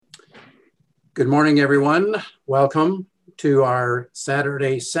Good morning, everyone. Welcome to our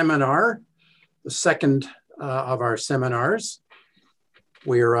Saturday seminar, the second of our seminars.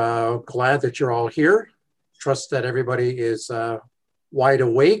 We're glad that you're all here. Trust that everybody is wide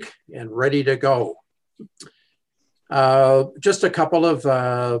awake and ready to go. Just a couple of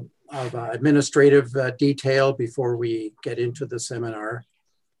administrative detail before we get into the seminar.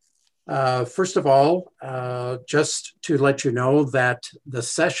 First of all, just to let you know that the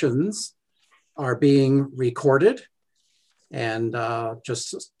sessions are being recorded, and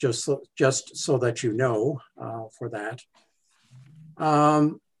just so that you know for that.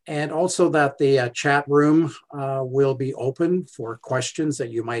 And also that the chat room will be open for questions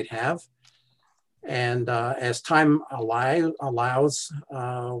that you might have. And as time allows,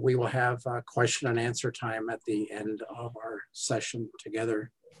 we will have a question and answer time at the end of our session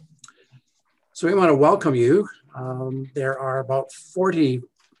together. So we want to welcome you. There are about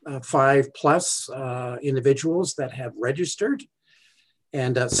 45 plus individuals that have registered,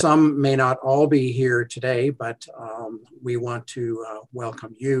 and some may not all be here today, but we want to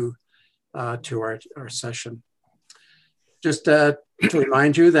welcome you to our session. Just to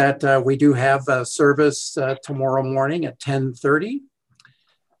remind you that we do have a service tomorrow morning at 10:30.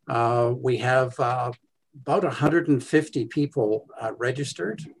 We have about 150 people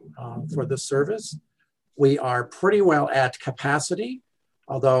registered for the service. We are pretty well at capacity,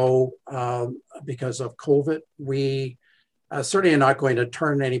 although because of COVID, we certainly are not going to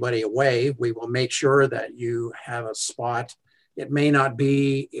turn anybody away. We will make sure that you have a spot. It will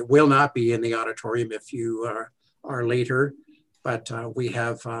not be in the auditorium if you are later, but we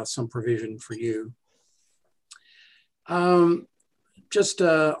have some provision for you. Just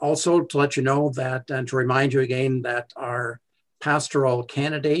also to let you know that, and to remind you again that our pastoral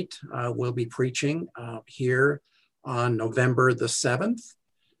candidate will be preaching here on November the 7th,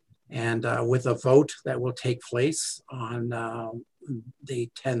 and with a vote that will take place on the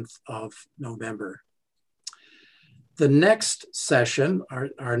 10th of November. The next session,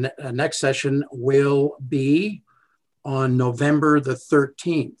 our next session will be on November the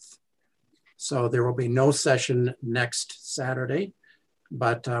 13th. So there will be no session next Saturday,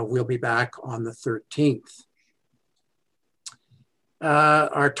 but we'll be back on the 13th.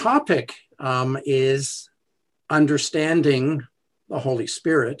 Our topic is understanding the Holy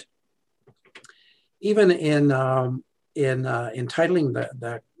Spirit. Even in entitling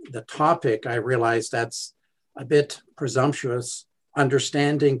the topic, I realize that's a bit presumptuous,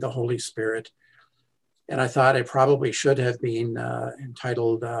 understanding the Holy Spirit. And I thought it probably should have been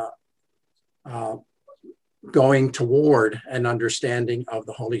entitled Going Toward an Understanding of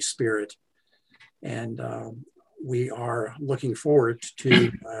the Holy Spirit. And we are looking forward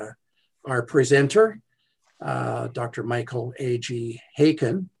to our presenter, Dr. Michael A.G.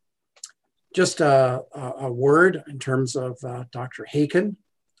 Haykin. Just a word in terms of Dr. Haykin.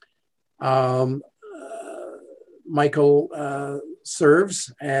 Michael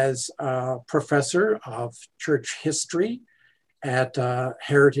serves as a professor of church history at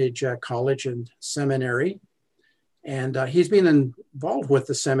Heritage College and Seminary. And he's been involved with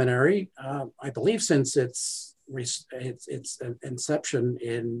the seminary, I believe, since its inception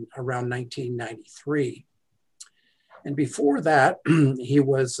in around 1993. And before that, he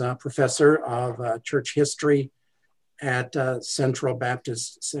was a professor of church history at Central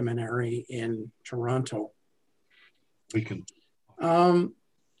Baptist Seminary in Toronto.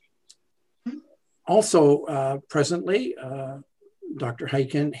 Also presently, Dr.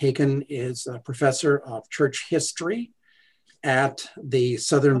 Haykin is a professor of church history at the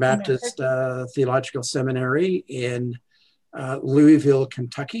Southern Baptist Theological Seminary in Louisville,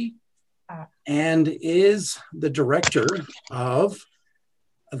 Kentucky, and is the director of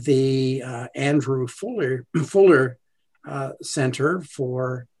the Andrew Fuller Center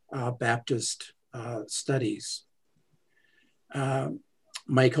for Baptist Studies.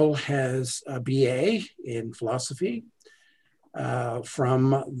 Michael has a BA in philosophy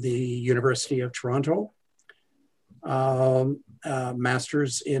from the University of Toronto,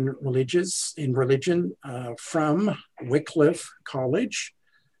 master's in religion from Wycliffe College,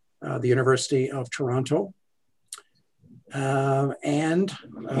 the University of Toronto, and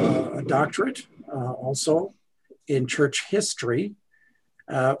a doctorate also in church history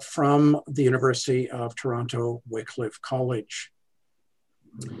from the University of Toronto, Wycliffe College.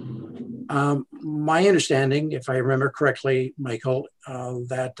 My understanding, if I remember correctly, Michael,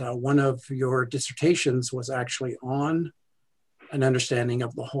 that one of your dissertations was actually on an understanding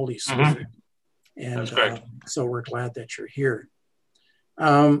of the Holy Spirit. And that's correct. So we're glad that you're here.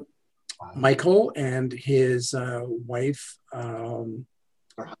 Michael and his wife,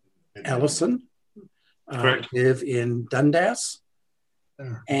 Allison, Correct. live in Dundas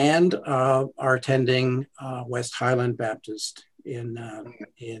and are attending West Highland Baptist in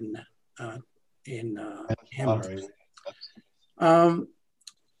Hamilton.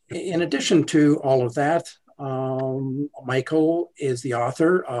 In addition to all of that, Michael is the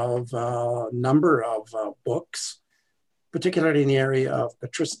author of a number of books, particularly in the area of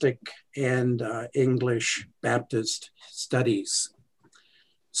patristic and English Baptist studies.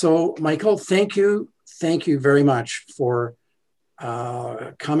 So, Michael, thank you very much for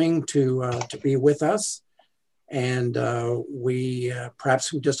coming to be with us. And we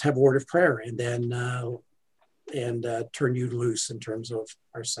perhaps we just have a word of prayer and then turn you loose in terms of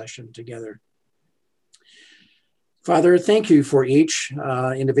our session together. Father, thank you for each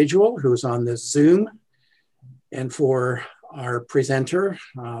individual who's on this Zoom and for our presenter,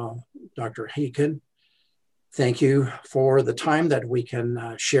 Dr. Haykin. Thank you for the time that we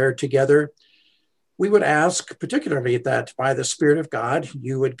can share together. We would ask particularly that by the Spirit of God,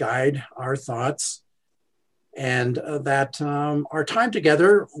 you would guide our thoughts and that our time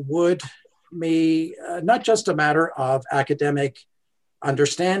together would be not just a matter of academic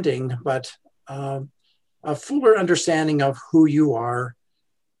understanding, but a fuller understanding of who you are,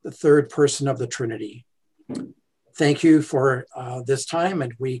 the third person of the Trinity. Thank you for this time,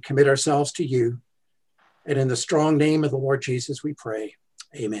 and we commit ourselves to you. And in the strong name of the Lord Jesus, we pray.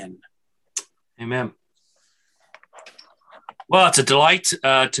 Amen. Amen. Well, it's a delight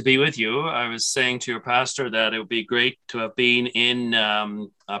to be with you. I was saying to your pastor that it would be great to have been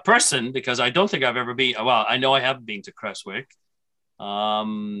in person because I don't think I've ever been. Well, I know I haven't been to Creswick.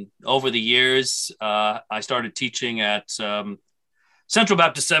 Over the years, I started teaching at Central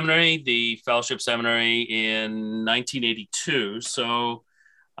Baptist Seminary, the fellowship seminary, in 1982. So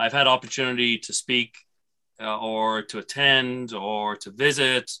I've had opportunity to speak or to attend or to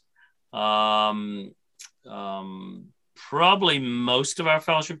visit probably most of our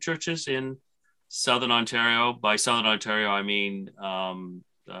fellowship churches in Southern Ontario. By Southern Ontario, I mean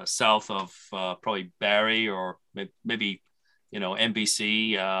south of probably Barrie or maybe,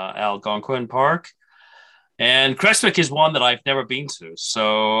 NBC, Algonquin Park. And Creswick is one that I've never been to.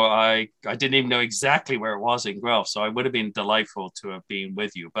 So I didn't even know exactly where it was in Guelph. So it would have been delightful to have been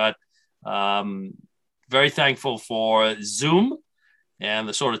with you. But very thankful for Zoom and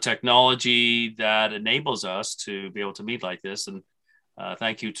the sort of technology that enables us to be able to meet like this. And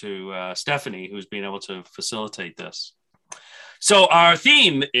thank you to Stephanie, who's been able to facilitate this. So our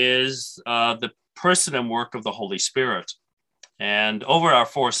theme is the person and work of the Holy Spirit. And over our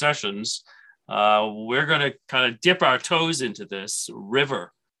 4 sessions, we're going to kind of dip our toes into this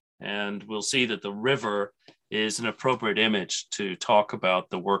river. And we'll see that the river is an appropriate image to talk about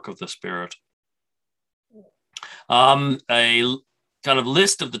the work of the Spirit. A kind of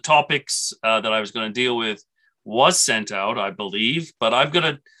list of the topics that I was going to deal with was sent out, I believe, but I'm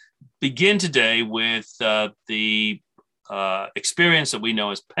going to begin today with the experience that we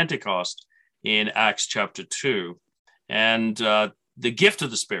know as Pentecost in Acts chapter 2, and the gift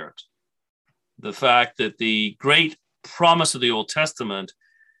of the Spirit, the fact that the great promise of the Old Testament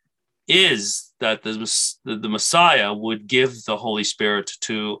is that the Messiah would give the Holy Spirit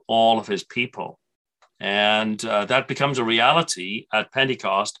to all of his people. And that becomes a reality at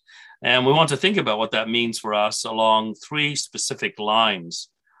Pentecost. And we want to think about what that means for us along 3 specific lines.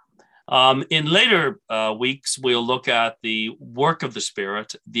 In later weeks, we'll look at the work of the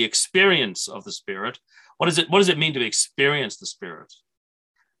Spirit, the experience of the Spirit. What does it mean to experience the Spirit?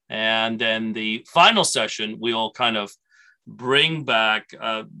 And then the final session, we'll kind of bring back,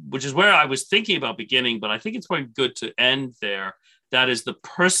 which is where I was thinking about beginning, but I think it's probably good to end there. That is the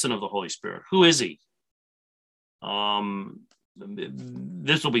person of the Holy Spirit. Who is he?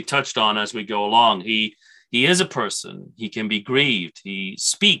 This will be touched on as we go along. He is a person. He can be grieved. He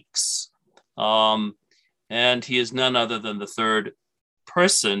speaks. And he is none other than the third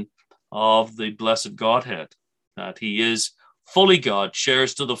person of the blessed Godhead. That he is fully God,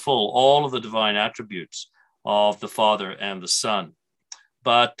 shares to the full all of the divine attributes of the Father and the Son.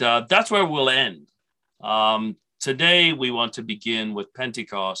 But that's where we'll end. Today, we want to begin with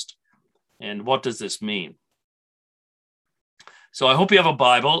Pentecost. And what does this mean? So I hope you have a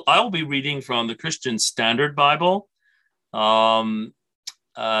Bible. I will be reading from the Christian Standard Bible.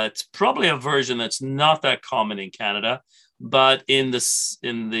 It's probably a version that's not that common in Canada, but in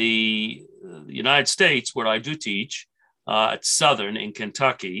the United States, where I do teach, at Southern in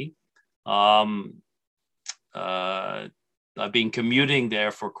Kentucky, I've been commuting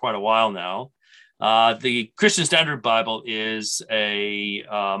there for quite a while now. The Christian Standard Bible is a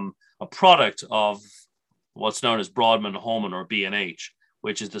product of what's known as Broadman Holman, or B&H,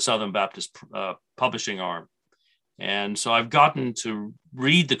 which is the Southern Baptist publishing arm. And so I've gotten to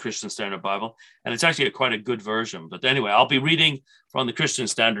read the Christian Standard Bible, and it's actually quite a good version. But anyway, I'll be reading from the Christian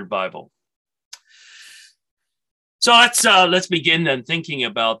Standard Bible. So let's begin then thinking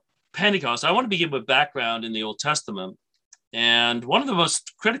about Pentecost. I want to begin with background in the Old Testament. And one of the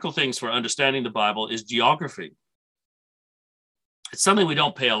most critical things for understanding the Bible is geography. It's something we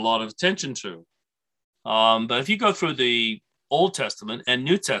don't pay a lot of attention to. But if you go through the Old Testament and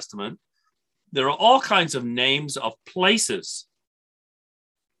New Testament, there are all kinds of names of places,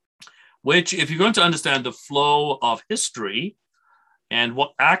 which, if you're going to understand the flow of history and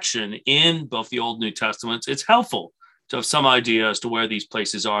what action in both the Old and New Testaments, it's helpful to have some idea as to where these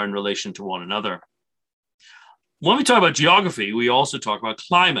places are in relation to one another. When we talk about geography, we also talk about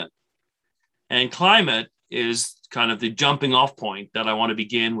climate. And climate is kind of the jumping off point that I want to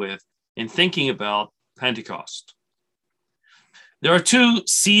begin with in thinking about Pentecost. There are two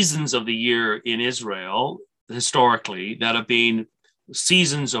seasons of the year in Israel, historically, that have been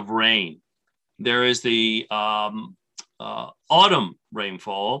seasons of rain. There is the autumn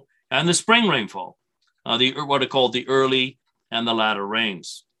rainfall and the spring rainfall, what are called the early and the latter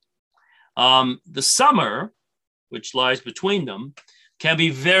rains. The summer, which lies between them, can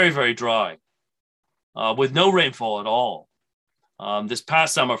be very, very dry, with no rainfall at all. This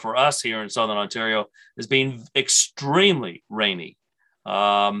past summer for us here in Southern Ontario has been extremely rainy.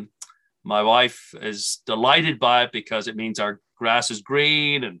 My wife is delighted by it because it means our grass is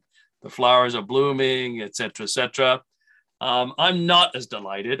green and the flowers are blooming, et cetera, et cetera. I'm not as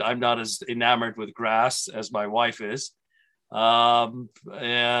delighted. I'm not as enamored with grass as my wife is. The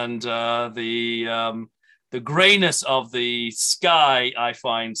grayness of the sky I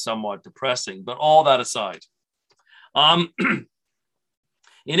find somewhat depressing, but all that aside.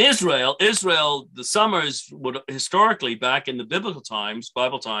 In Israel, the summers would historically, back in the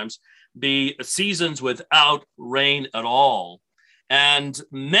Bible times, be seasons without rain at all. And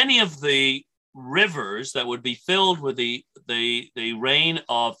many of the rivers that would be filled with the rain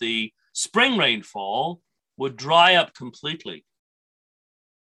of the spring rainfall would dry up completely.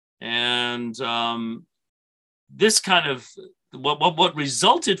 And this kind of, what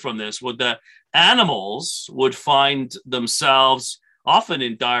resulted from this was that animals would find themselves often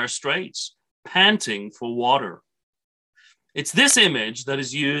in dire straits, panting for water. It's this image that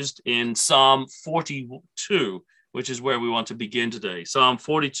is used in Psalm 42, which is where we want to begin today. Psalm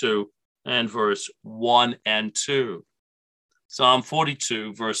 42 and verse 1 and 2. Psalm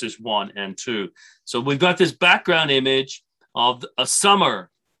 42, verses 1 and 2. So we've got this background image of a summer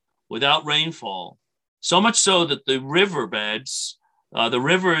without rainfall, so much so that the riverbeds, the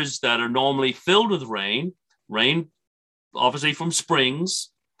rivers that are normally filled with rain obviously from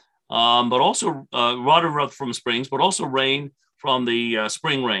springs, but also water from springs, but also rain from the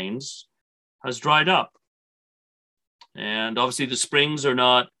spring rains has dried up. And obviously the springs are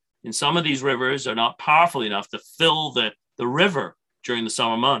not, in some of these rivers, are not powerful enough to fill the river during the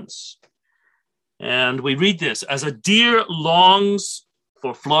summer months. And we read this, as a deer longs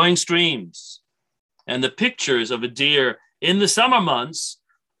for flowing streams, and the pictures of a deer in the summer months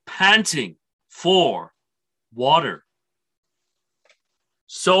panting for water.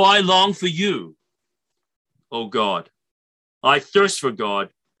 So I long for you, O God. I thirst for God,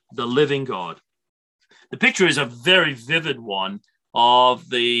 the living God. The picture is a very vivid one of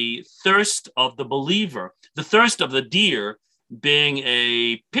the thirst of the believer, the thirst of the deer being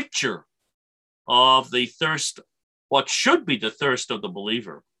a picture of the thirst, what should be the thirst of the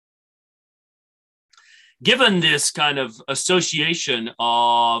believer. Given this kind of association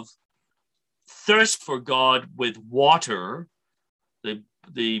of thirst for God with water, an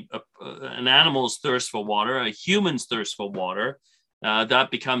animal's thirst for water, a human's thirst for water,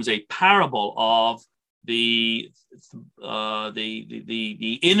 that becomes a parable of the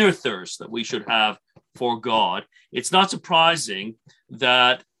inner thirst that we should have for God. It's not surprising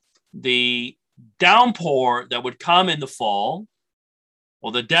that the downpour that would come in the fall,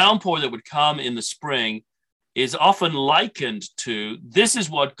 or the downpour that would come in the spring, is often likened to, this is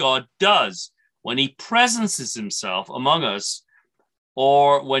what God does when he presences himself among us,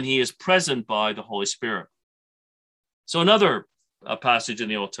 or when he is present by the Holy Spirit. So another passage in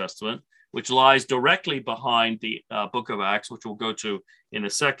the Old Testament, which lies directly behind the book of Acts, which we'll go to in a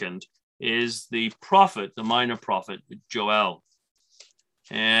second, is the prophet, the minor prophet, Joel.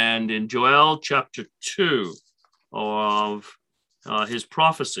 And in Joel chapter 2 of his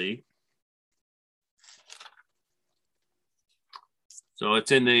prophecy, so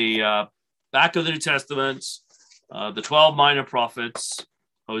it's in the back of the New Testament, the 12 minor prophets,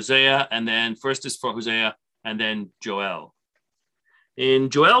 Hosea, and then first is for Hosea, and then Joel.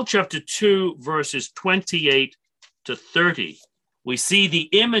 In Joel chapter 2, verses 28 to 30, we see the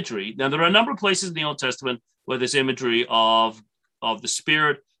imagery. Now, there are a number of places in the Old Testament where this imagery of the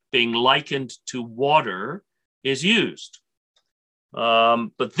Spirit being likened to water is used.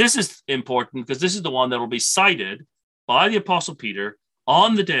 But this is important because this is the one that will be cited by the Apostle Peter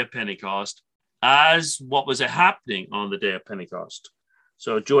on the day of Pentecost as what was happening on the day of Pentecost.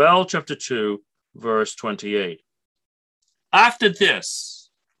 So Joel chapter 2, verse 28. After this,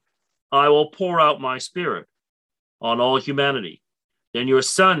 I will pour out my Spirit on all humanity. Then your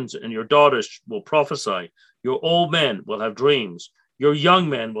sons and your daughters will prophesy. Your old men will have dreams. Your young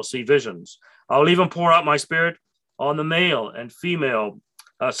men will see visions. I will even pour out my Spirit on the male and female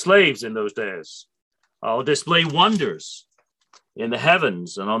slaves in those days. I will display wonders in the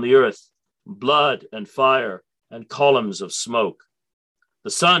heavens and on the earth, blood and fire and columns of smoke.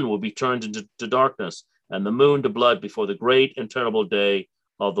 The sun will be turned into darkness and the moon to blood before the great and terrible day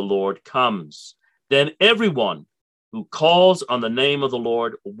of the Lord comes. Then everyone who calls on the name of the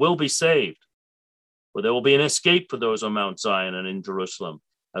Lord will be saved. For there will be an escape for those on Mount Zion and in Jerusalem.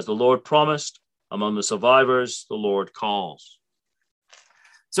 As the Lord promised, among the survivors, the Lord calls.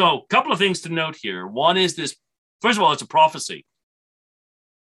 So a couple of things to note here. One is this, first of all, it's a prophecy.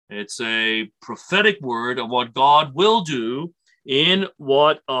 It's a prophetic word of what God will do in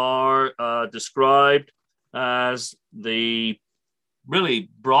what are described as the, really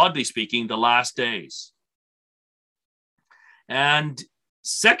broadly speaking, the last days. And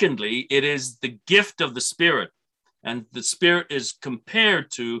secondly, it is the gift of the Spirit. And the Spirit is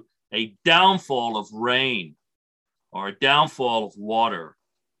compared to a downfall of rain or a downfall of water.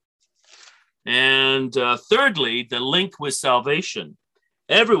 And thirdly, the link with salvation.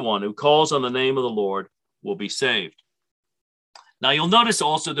 Everyone who calls on the name of the Lord will be saved. Now, you'll notice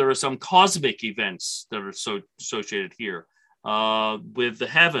also there are some cosmic events that are associated here with the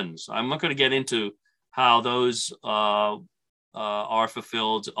heavens. I'm not going to get into how those are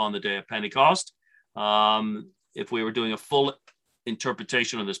fulfilled on the day of Pentecost. If we were doing a full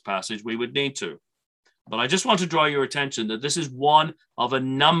interpretation of this passage, we would need to. But I just want to draw your attention that this is one of a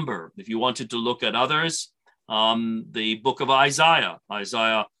number. If you wanted to look at others, the book of Isaiah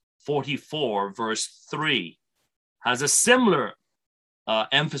 44, verse 3, has a similar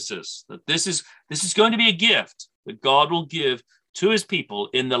emphasis that this is going to be a gift that God will give to his people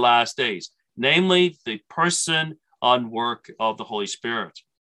in the last days, namely the person and work of the Holy Spirit.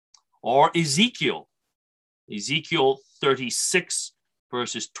 Or Ezekiel 36,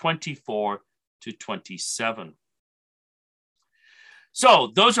 verses 24 to 27.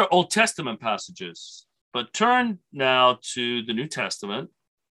 So those are Old Testament passages, but turn now to the New Testament.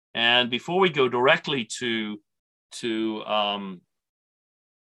 And before we go directly to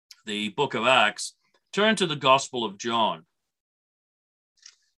the book of Acts, turn to the Gospel of John.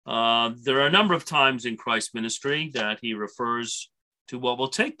 There are a number of times in Christ's ministry that he refers to what will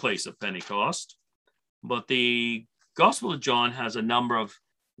take place at Pentecost, but the Gospel of John has a number of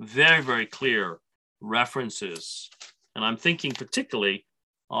very, very clear references. And I'm thinking particularly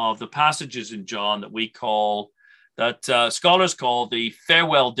of the passages in John that scholars call the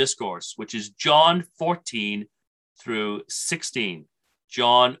farewell discourse, which is John 14 through 16.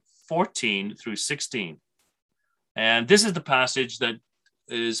 John 14 through 16. And this is the passage that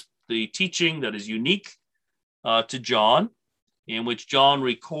is the teaching that is unique to John, in which John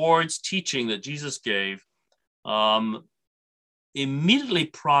records teaching that Jesus gave immediately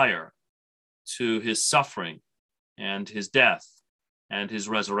prior to his suffering and his death and his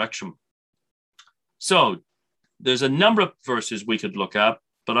resurrection. So there's a number of verses we could look at,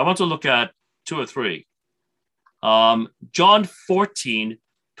 but I want to look at two or three. John 14,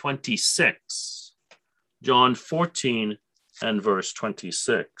 26. John 14 and verse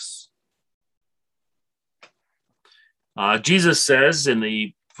 26. Jesus says in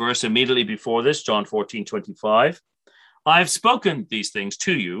the verse immediately before this, John 14, 25, I have spoken these things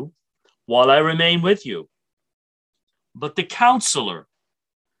to you while I remain with you. But the Counselor,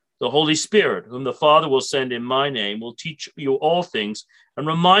 the Holy Spirit, whom the Father will send in my name, will teach you all things and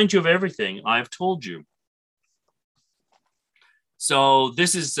remind you of everything I have told you. So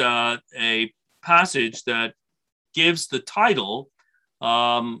this is a passage that gives the title,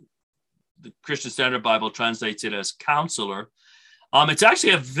 the Christian Standard Bible translates it as Counselor. It's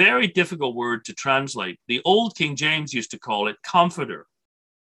actually a very difficult word to translate. The old King James used to call it Comforter.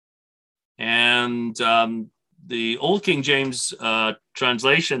 And the old King James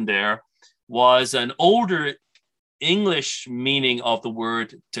translation there was an older English meaning of the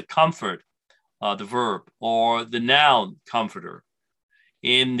word to comfort, the verb, or the noun comforter.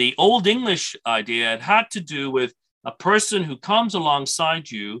 In the Old English idea, it had to do with a person who comes alongside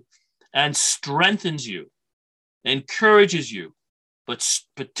you and strengthens you, encourages you, but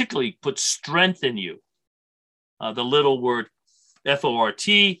particularly puts strength in you. The little word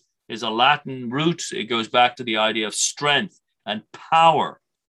F-O-R-T is a Latin root. It goes back to the idea of strength and power.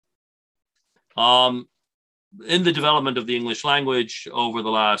 In the development of the English language over the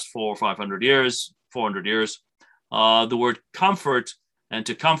last 400 or 500 years, 400 years, the word comfort and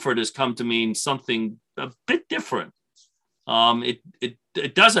to comfort has come to mean something a bit different.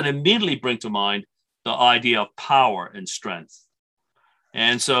 It doesn't immediately bring to mind the idea of power and strength.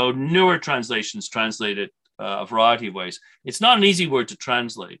 And so newer translations translate it a variety of ways. It's not an easy word to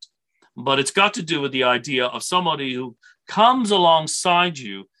translate, but it's got to do with the idea of somebody who comes alongside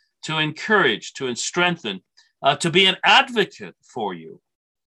you to encourage, to strengthen, to be an advocate for you,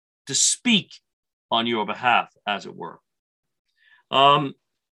 to speak on your behalf, as it were.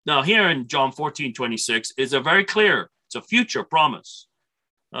 Now, here in John 14:26 is a very clear, it's a future promise.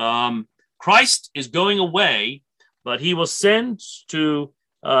 Christ is going away, but he will send to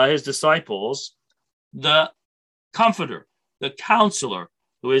his disciples the Comforter, the Counselor,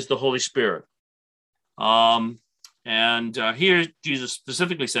 who is the Holy Spirit. Here Jesus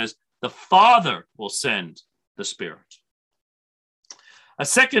specifically says, the Father will send the Spirit. A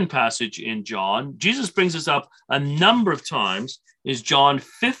second passage in John, Jesus brings us up a number of times, is John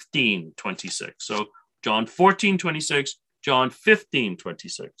 15:26. So John 14:26, John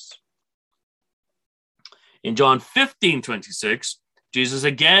 15:26. In John 15:26, Jesus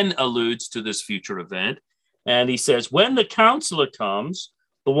again alludes to this future event, and he says, when the Counselor comes,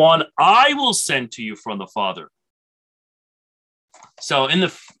 the one I will send to you from the Father. So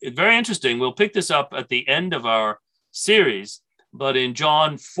very interesting, we'll pick this up at the end of our series, but in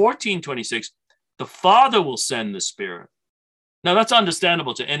John 14:26, the Father will send the Spirit. Now that's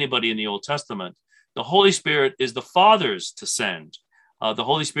understandable to anybody in the Old Testament. The Holy Spirit is the Father's to send. The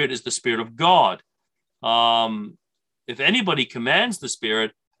Holy Spirit is the Spirit of God. If anybody commands the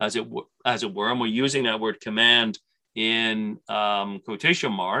Spirit, as it were, and we're using that word command in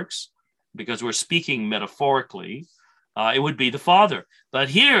quotation marks because we're speaking metaphorically, it would be the Father. But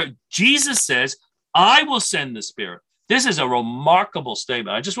here, Jesus says, I will send the Spirit. This is a remarkable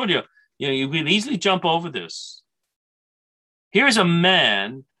statement. I just want you can easily jump over this. Here's a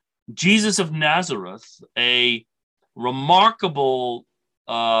man, Jesus of Nazareth, a remarkable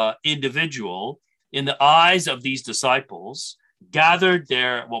individual in the eyes of these disciples, gathered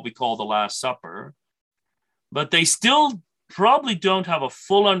there, what we call the Last Supper, but they still probably don't have a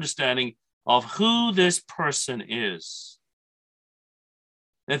full understanding of who this person is.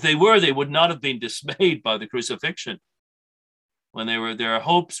 If they were, they would not have been dismayed by the crucifixion when their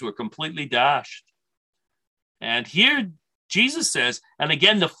hopes were completely dashed. And here Jesus says, and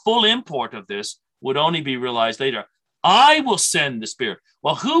again, the full import of this would only be realized later, I will send the Spirit.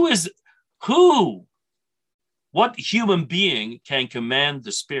 Well, who? What human being can command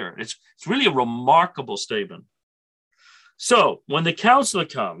the Spirit? It's really a remarkable statement. So when the Counselor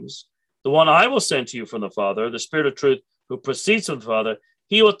comes, the one I will send to you from the Father, the Spirit of truth who proceeds from the Father,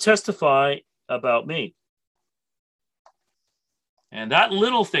 he will testify about me. And that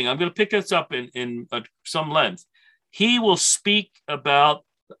little thing, I'm going to pick this up in some length. He will speak about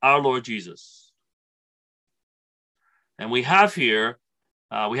our Lord Jesus. And we have here,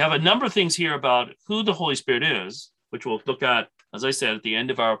 we have a number of things here about who the Holy Spirit is, which we'll look at, as I said, at the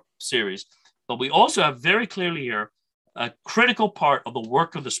end of our series. But we also have very clearly here a critical part of the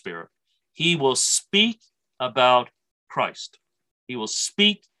work of the Spirit. He will speak about Christ. He will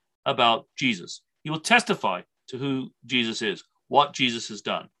speak about Jesus. He will testify to who Jesus is, what Jesus has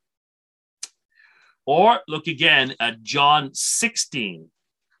done. Or look again at John 16.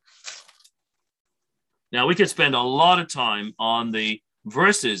 Now, we could spend a lot of time on the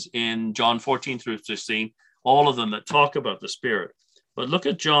verses in John 14 through 16, all of them that talk about the Spirit. But look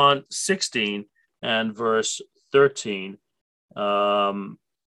at John 16 and verse 13 and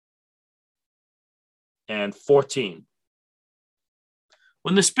 14.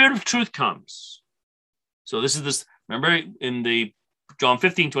 When the Spirit of truth comes, so this is this, remember in the John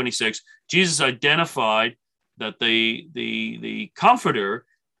 15:26, Jesus identified that the Comforter,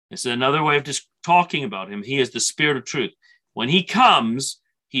 this is another way of just talking about him, he is the Spirit of truth. When he comes,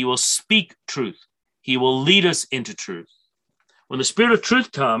 he will speak truth. He will lead us into truth. When the Spirit of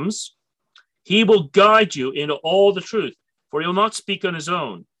truth comes, he will guide you into all the truth, for he will not speak on his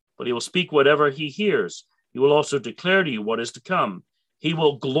own, but he will speak whatever he hears. He will also declare to you what is to come. He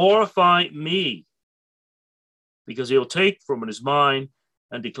will glorify me, because he will take from what is mine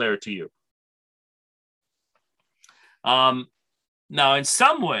and declare it to you. Now, in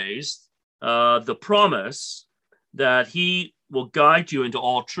some ways, the promise that he will guide you into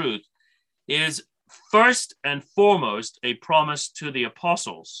all truth is first and foremost a promise to the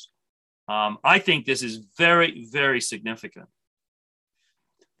apostles. I think this is very, very significant.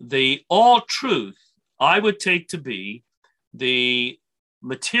 The all truth I would take to be the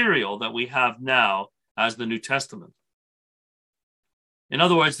material that we have now as the New Testament. In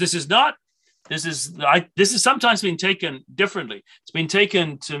other words, this is sometimes been taken differently. It's been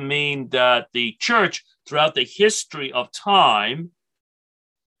taken to mean that the church throughout the history of time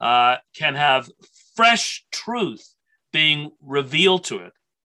can have fresh truth being revealed to it.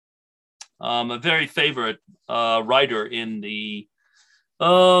 A very favorite writer in the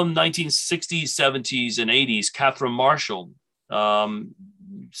 1960s, 70s, and 80s, Catherine Marshall. Some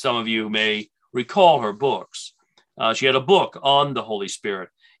of you may recall her books. She had a book on the Holy Spirit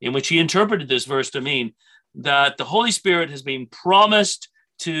in which she interpreted this verse to mean that the Holy Spirit has been promised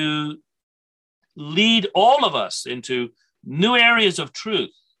to lead all of us into new areas of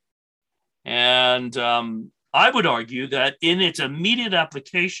truth. And I would argue that in its immediate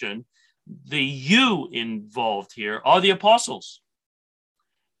application, the you involved here are the apostles.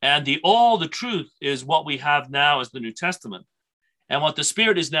 And all the truth is what we have now as the New Testament. And what the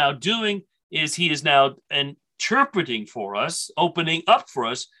Spirit is now doing is he is now interpreting for us, opening up for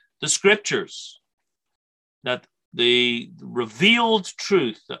us the scriptures, that the revealed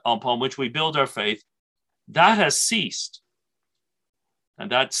truth upon which we build our faith, that has ceased.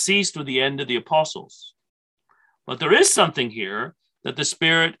 And that ceased with the end of the apostles. But there is something here that the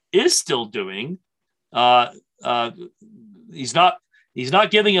Spirit is still doing. He's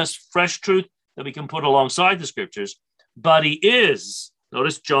not giving us fresh truth that we can put alongside the scriptures, but he is,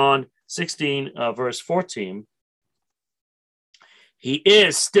 notice John 16, verse 14, he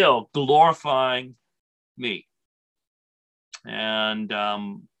is still glorifying me. And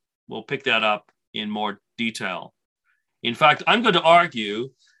we'll pick that up in more detail. In fact, I'm going to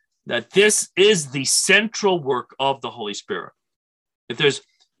argue that this is the central work of the Holy Spirit.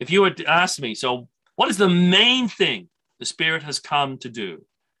 If you were to ask me, so what is the main thing the Spirit has come to do?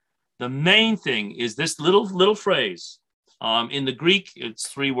 The main thing is this little phrase. In the Greek, it's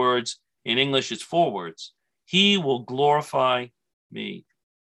 3 words. In English, it's 4 words. He will glorify me.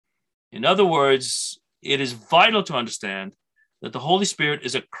 In other words, it is vital to understand that the Holy Spirit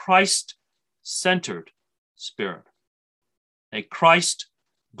is a Christ-centered Spirit, a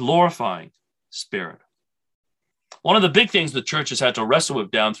Christ-glorifying Spirit. One of the big things the church has had to wrestle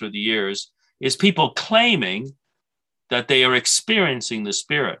with down through the years is people claiming that they are experiencing the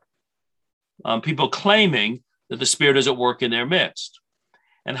Spirit. People claiming that the Spirit is at work in their midst.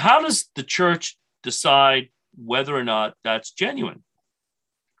 And how does the church decide whether or not that's genuine?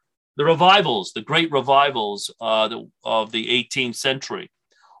 The revivals, the great revivals of the 18th century,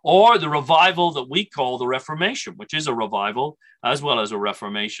 or the revival that we call the Reformation, which is a revival as well as a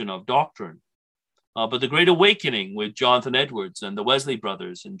reformation of doctrine. But the Great Awakening with Jonathan Edwards and the Wesley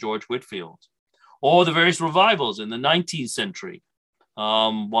brothers and George Whitefield, or the various revivals in the 19th century.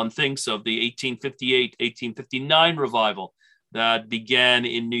 One thinks of the 1858, 1859 revival that began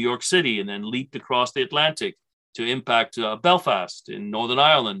in New York City and then leaped across the Atlantic to impact Belfast in Northern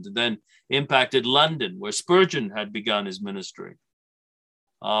Ireland, and then impacted London, where Spurgeon had begun his ministry.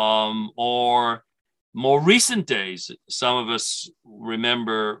 Or more recent days, some of us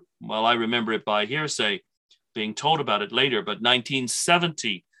remember, well, I remember it by hearsay, being told about it later, but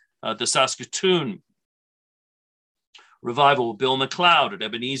 1970, the Saskatoon revival with Bill McLeod at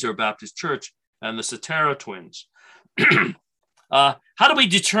Ebenezer Baptist Church and the Cetera twins. How do we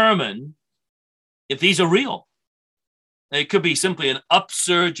determine if these are real? It could be simply an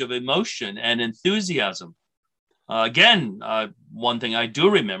upsurge of emotion and enthusiasm. One thing I do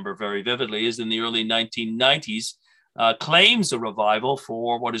remember very vividly is in the early 1990s, claims a revival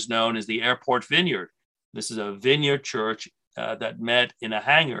for what is known as the Airport Vineyard. This is a vineyard church that met in a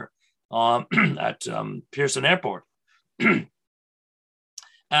hangar at Pearson Airport.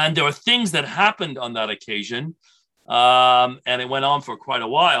 And there were things that happened on that occasion, and it went on for quite a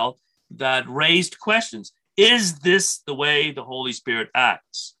while, that raised questions. Is this the way the Holy Spirit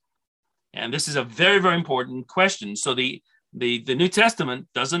acts? And this is a very, very important question. So the New Testament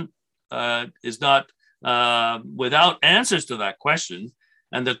is not without answers to that question.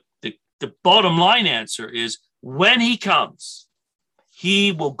 And the bottom line answer is, when he comes,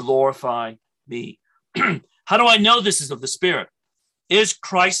 he will glorify me. How do I know this is of the Spirit? Is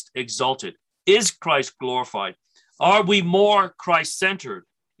Christ exalted? Is Christ glorified? Are we more Christ-centered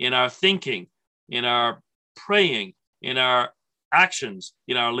in our thinking, in our praying, in our actions,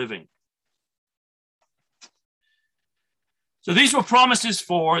 in our living? So these were promises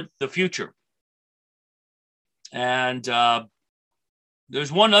for the future. And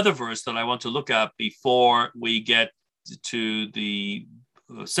there's one other verse that I want to look at before we get to the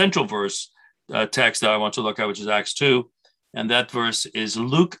central verse text that I want to look at, which is Acts 2. And that verse is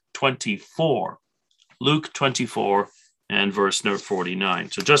Luke 24. Luke 24 and verse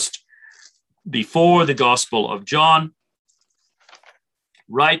 49. So just before the Gospel of John,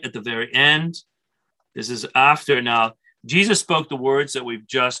 right at the very end. This is after. Now, Jesus spoke the words that we've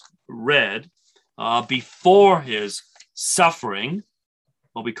just read before his suffering,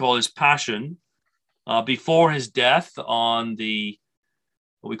 what we call his passion, before his death on the,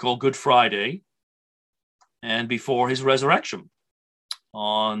 what we call Good Friday, and before his resurrection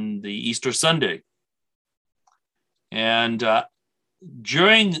on the Easter Sunday. And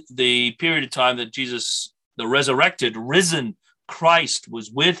during the period of time that Jesus, the resurrected, risen Christ,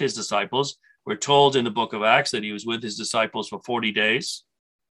 was with his disciples, we're told in the book of Acts that he was with his disciples for 40 days,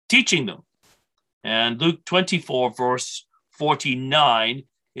 teaching them. And Luke 24, verse 49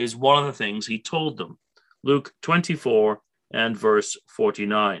 is one of the things he told them. Luke 24 and verse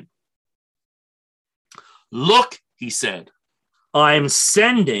 49. Look, he said, I am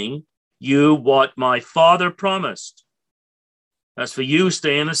sending you what my Father promised. As for you,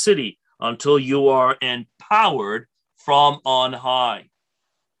 stay in the city until you are empowered from on high.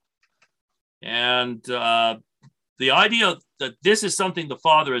 And the idea that this is something the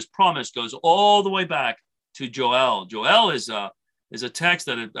Father has promised goes all the way back to Joel. Joel is a text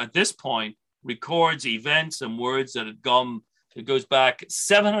that at this point records events and words that had gone, it goes back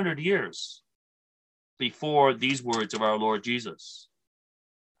 700 years before these words of our Lord Jesus.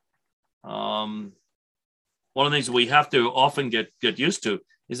 One of the things we have to often get used to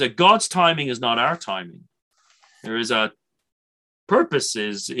is that God's timing is not our timing. There is a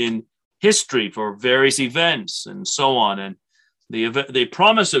purposes in history for various events and so on. And the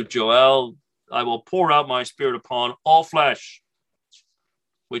promise of Joel, I will pour out my spirit upon all flesh,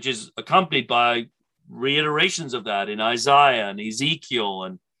 which is accompanied by reiterations of that in Isaiah and Ezekiel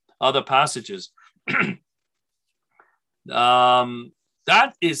and other passages.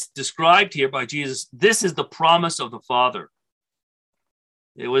 That is described here by Jesus. This is the promise of the Father.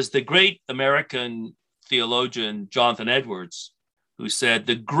 It was the great American theologian Jonathan Edwards who said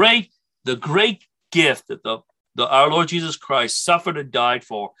the great gift that our Lord Jesus Christ suffered and died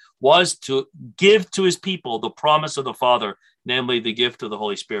for was to give to his people the promise of the Father, namely the gift of the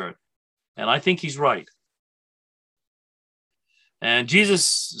Holy Spirit. And I think he's right. And Jesus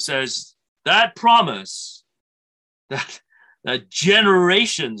says that promise that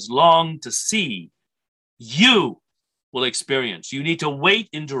generations long to see, you will experience. You need to wait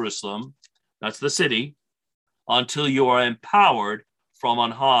in Jerusalem, that's the city, until you are empowered from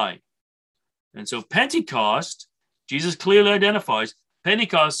on high. And so Pentecost, Jesus clearly identifies,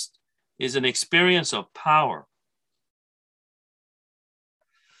 Pentecost is an experience of power.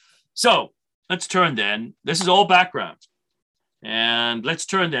 So let's turn then, this is all background, and let's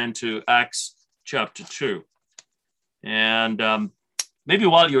turn then to Acts chapter 2. And maybe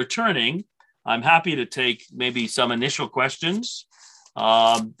while you're turning, I'm happy to take maybe some initial questions.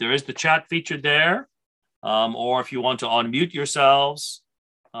 There is the chat feature there, or if you want to unmute yourselves,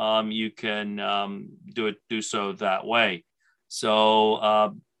 you can do so that way.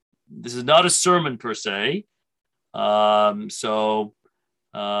 So this is not a sermon per se. I'm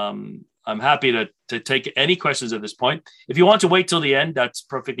happy to take any questions at this point. If you want to wait till the end, that's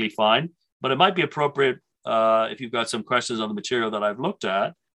perfectly fine. But it might be appropriate if you've got some questions on the material that I've looked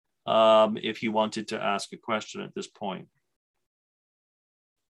at, if you wanted to ask a question at this point.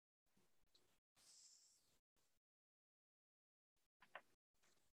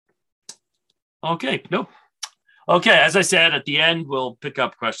 Okay, nope. Okay, as I said, at the end, we'll pick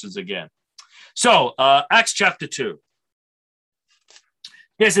up questions again. So, Acts chapter 2.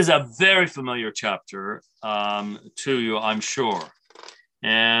 This is a very familiar chapter to you, I'm sure.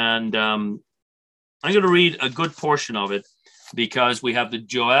 And I'm going to read a good portion of it because we have the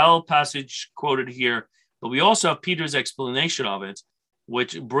Joel passage quoted here, but we also have Peter's explanation of it,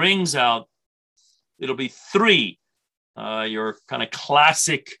 which brings out, it'll be three, your kind of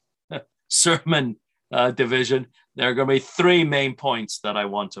classic sermon division. There are going to be three main points that I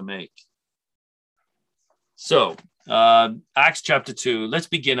want to make. So, Acts chapter 2, let's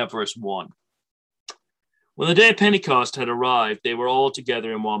begin at verse 1. When the day of Pentecost had arrived, they were all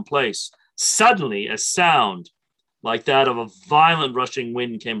together in one place. Suddenly, a sound like that of a violent rushing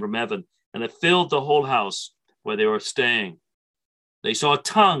wind came from heaven, and it filled the whole house where they were staying. They saw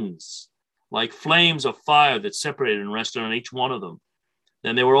tongues like flames of fire that separated and rested on each one of them.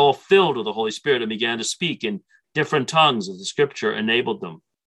 Then they were all filled with the Holy Spirit and began to speak in different tongues as the scripture enabled them.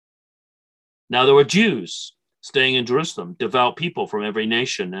 Now there were Jews staying in Jerusalem, devout people from every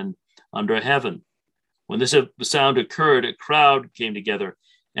nation and under heaven. When this sound occurred, a crowd came together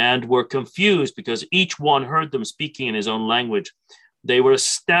and were confused because each one heard them speaking in his own language. They were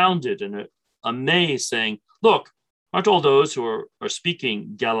astounded and amazed, saying, "Look, aren't all those who are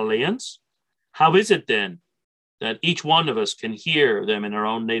speaking Galileans? How is it then that each one of us can hear them in our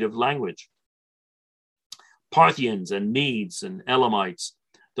own native language? Parthians and Medes and Elamites,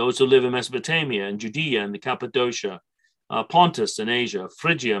 those who live in Mesopotamia and Judea and the Cappadocia, Pontus and Asia,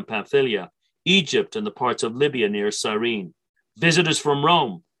 Phrygia and Pamphylia, Egypt and the parts of Libya near Cyrene, visitors from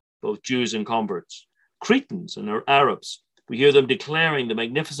Rome, both Jews and converts, Cretans and Arabs. We hear them declaring the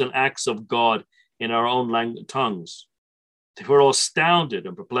magnificent acts of God in our own tongues." They were all astounded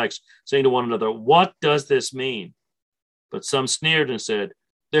and perplexed, saying to one another, "What does this mean?" But some sneered and said,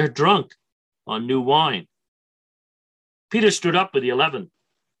 "They're drunk on new wine." Peter stood up with the 11,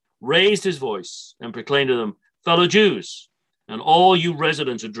 raised his voice, and proclaimed to them, "Fellow Jews, and all you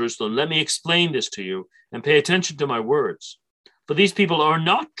residents of Jerusalem, let me explain this to you and pay attention to my words. For these people are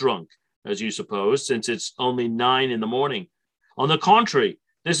not drunk, as you suppose, since it's only 9 a.m. On the contrary,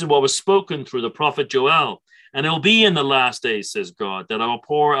 this is what was spoken through the prophet Joel. And it will be in the last days, says God, that I will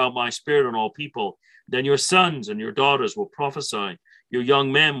pour out my spirit on all people. Then your sons and your daughters will prophesy. Your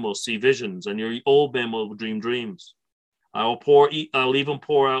young men will see visions, and your old men will dream dreams. I'll even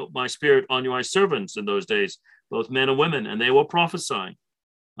pour out my spirit on my servants in those days, both men and women, and they will prophesy.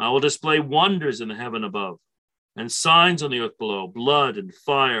 I will display wonders in the heaven above and signs on the earth below, blood and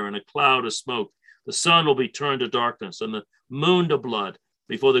fire and a cloud of smoke. The sun will be turned to darkness and the moon to blood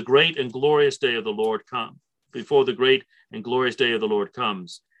before the great and glorious day of the Lord comes.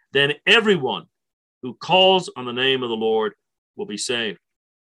 Then everyone who calls on the name of the Lord will be saved.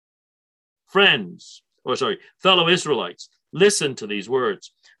 Fellow Israelites, listen to these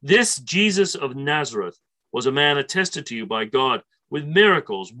words. This Jesus of Nazareth was a man attested to you by God with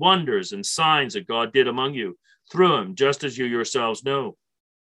miracles, wonders, and signs that God did among you through him, just as you yourselves know.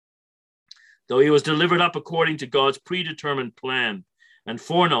 Though he was delivered up according to God's predetermined plan and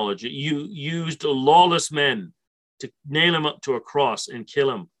foreknowledge, you used lawless men to nail him up to a cross and kill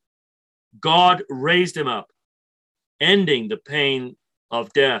him. God raised him up, ending the pain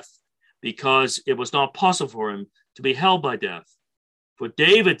of death, because it was not possible for him to be held by death. For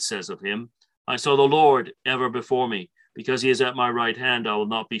David says of him, I saw the Lord ever before me. Because he is at my right hand, I will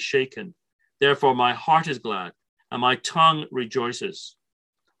not be shaken. Therefore my heart is glad, and my tongue rejoices.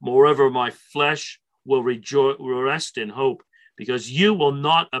 Moreover, my flesh will rest in hope, because you will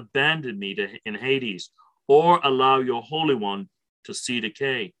not abandon me in Hades, or allow your Holy One to see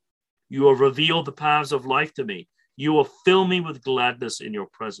decay. You will reveal the paths of life to me. You will fill me with gladness in your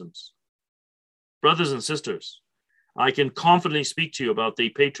presence. Brothers and sisters, I can confidently speak to you about the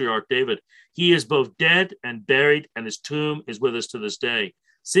patriarch David. He is both dead and buried, and his tomb is with us to this day.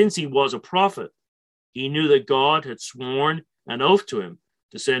 Since he was a prophet, he knew that God had sworn an oath to him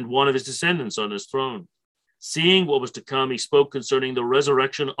to send one of his descendants on his throne. Seeing what was to come, he spoke concerning the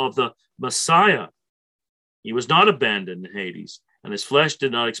resurrection of the Messiah. He was not abandoned in Hades, and his flesh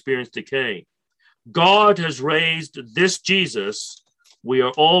did not experience decay. God has raised this Jesus. We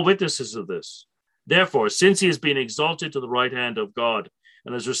are all witnesses of this. Therefore, since he has been exalted to the right hand of God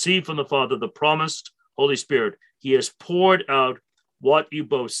and has received from the Father the promised Holy Spirit, he has poured out what you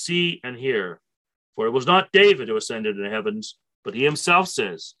both see and hear. For it was not David who ascended in the heavens, but he himself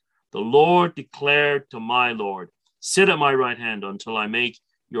says, the Lord declared to my Lord, sit at my right hand until I make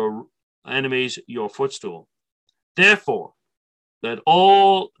your enemies your footstool. Therefore, let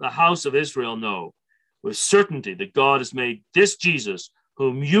all the house of Israel know with certainty that God has made this Jesus,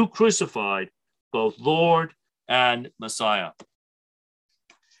 whom you crucified, both Lord and Messiah.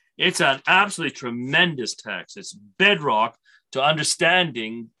 It's an absolutely tremendous text. It's bedrock to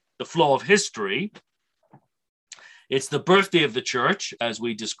understanding the flow of history. It's the birthday of the church, as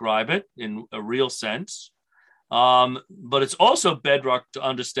we describe it in a real sense. But it's also bedrock to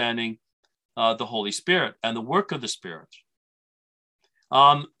understanding the Holy Spirit and the work of the Spirit.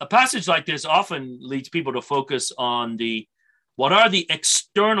 A passage like this often leads people to focus on what are the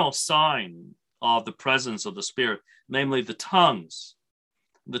external signs of the presence of the Spirit, namely the tongues.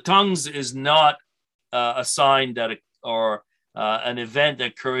 The tongues is not a sign or an event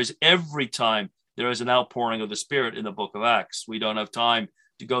that occurs every time there is an outpouring of the Spirit in the book of Acts. We don't have time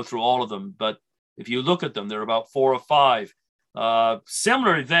to go through all of them, but if you look at them, there are about 4 or 5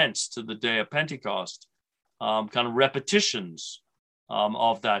 similar events to the day of Pentecost, kind of repetitions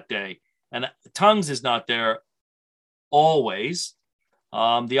of that day. And tongues is not there always.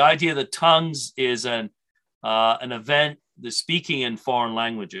 The idea that tongues is an event, the speaking in foreign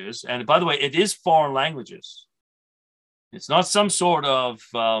languages. And by the way, it is foreign languages. It's not some sort of,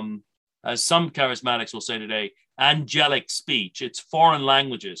 as some charismatics will say today, angelic speech. It's foreign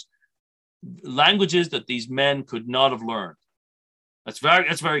languages that these men could not have learned. That's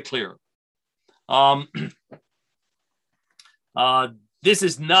very clear. This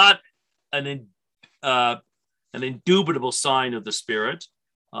is not an indubitable sign of the Spirit.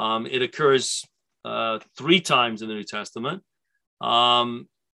 It occurs 3 times in the New Testament.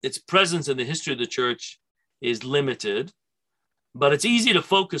 Its presence in the history of the church is limited, but it's easy to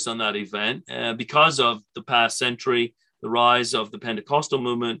focus on that event because of the past century, the rise of the Pentecostal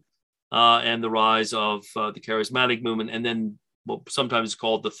movement, and the rise of the charismatic movement, and then what sometimes is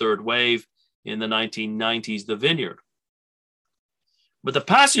called the third wave in the 1990s, the Vineyard. But the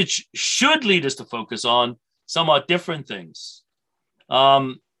passage should lead us to focus on somewhat different things.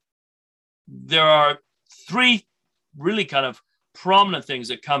 There are 3 really kind of prominent things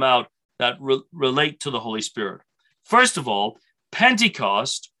that come out that relate to the Holy Spirit. First of all,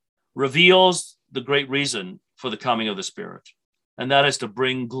 Pentecost reveals the great reason for the coming of the Spirit, and that is to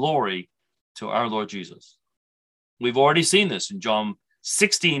bring glory to our Lord Jesus. We've already seen this in John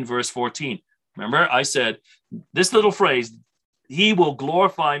 16, verse 14. Remember, I said this little phrase, he will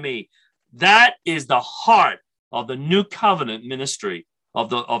glorify me. That is the heart of the new covenant ministry of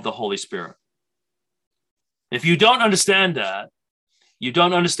the Holy Spirit. If you don't understand that, you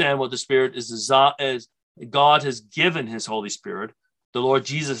don't understand what the Spirit is as God has given his Holy Spirit. The Lord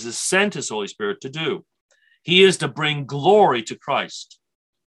Jesus has sent his Holy Spirit to do. He is to bring glory to Christ.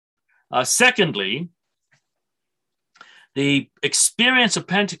 Secondly, the experience of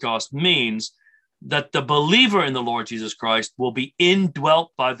Pentecost means that the believer in the Lord Jesus Christ will be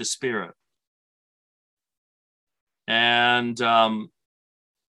indwelt by the Spirit. And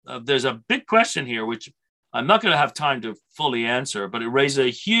there's a big question here, which I'm not going to have time to fully answer, but it raises a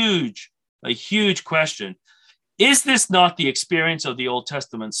huge question. Is this not the experience of the Old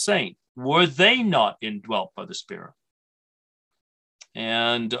Testament saint? Were they not indwelt by the Spirit?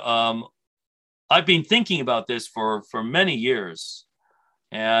 And I've been thinking about this for many years,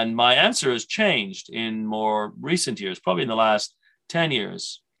 and my answer has changed in more recent years, probably in the last 10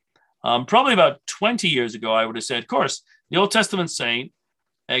 years. Probably about 20 years ago, I would have said, of course, the Old Testament saint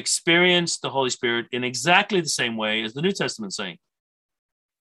experienced the Holy Spirit in exactly the same way as the New Testament saint.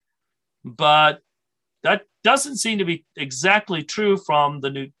 But that doesn't seem to be exactly true from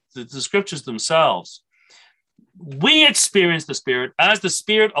the scriptures themselves. We experience the Spirit as the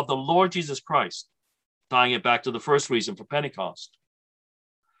Spirit of the Lord Jesus Christ, tying it back to the first reason for Pentecost.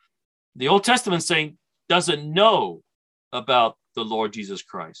 The Old Testament saint doesn't know about the Lord Jesus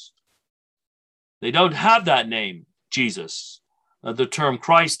Christ. They don't have that name, Jesus. The term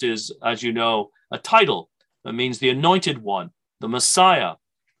Christ is, as you know, a title. That means the anointed one, the Messiah.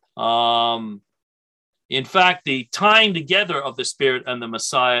 In fact, the tying together of the Spirit and the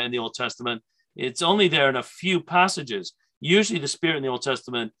Messiah in the Old Testament, it's only there in a few passages. Usually the Spirit in the Old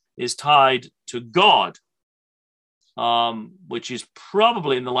Testament is tied to God, which is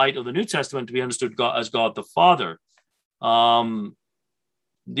probably in the light of the New Testament to be understood as God the Father.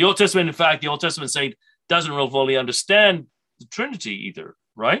 The Old Testament, in fact, the Old Testament saint doesn't really fully understand the Trinity either,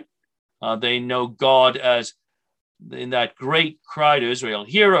 right? They know God as in that great cry to Israel,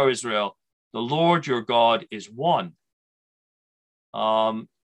 "Hear, O Israel, the Lord your God is one."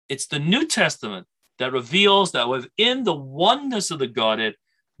 It's the New Testament that reveals that within the oneness of the Godhead,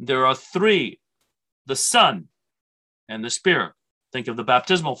 there are 3, the Son and the Spirit. Think of the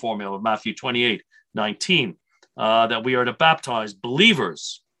baptismal formula of Matthew 28:19, that we are to baptize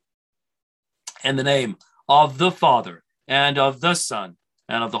believers in the name of the Father and of the Son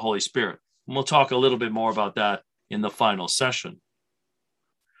and of the Holy Spirit. And we'll talk a little bit more about that in the final session.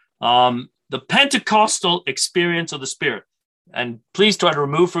 The Pentecostal experience of the Spirit, and please try to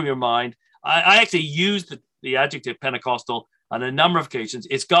remove from your mind, I actually used the adjective Pentecostal on a number of occasions.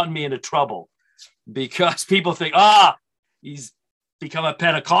 It's gotten me into trouble because people think, he's become a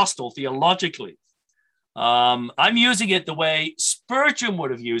Pentecostal theologically. I'm using it the way Spurgeon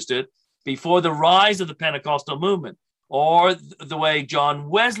would have used it before the rise of the Pentecostal movement, or the way John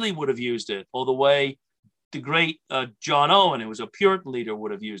Wesley would have used it, or the way the great John Owen, who was a Puritan leader,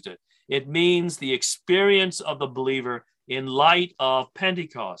 would have used it. It means the experience of the believer in light of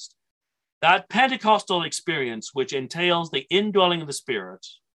Pentecost. That Pentecostal experience, which entails the indwelling of the Spirit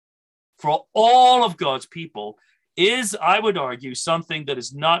for all of God's people, is, I would argue, something that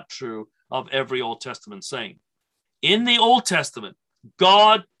is not true of every Old Testament saint. In the Old Testament,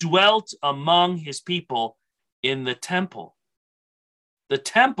 God dwelt among his people in the temple. The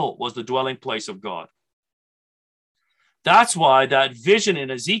temple was the dwelling place of God. That's why that vision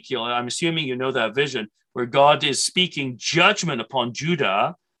in Ezekiel, I'm assuming you know that vision, where God is speaking judgment upon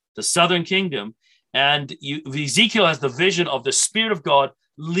Judah, the southern kingdom. And Ezekiel has the vision of the Spirit of God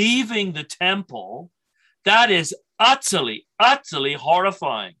leaving the temple. That is utterly, utterly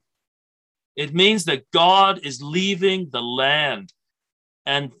horrifying. It means that God is leaving the land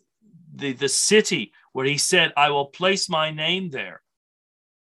and the city where he said, I will place my name there.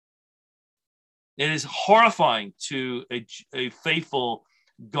 It is horrifying to a faithful,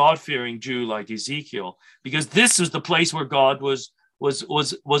 God-fearing Jew like Ezekiel, because this is the place where God was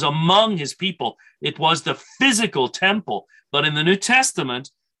among his people. It was the physical temple. But in the New Testament,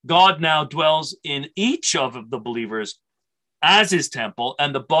 God now dwells in each of the believers as his temple,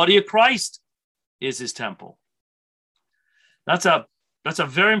 and the body of Christ is his temple. That's a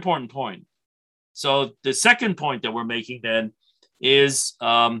very important point. So the second point that we're making then is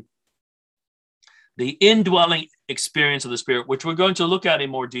the indwelling experience of the Spirit, which we're going to look at in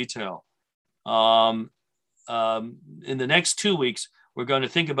more detail. In the next 2 weeks, we're going to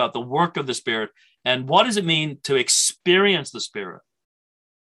think about the work of the Spirit and what does it mean to experience the Spirit.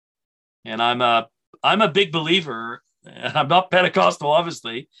 And I'm a big believer. I'm not Pentecostal,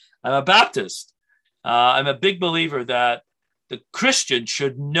 obviously. I'm a Baptist. I'm a big believer that the Christian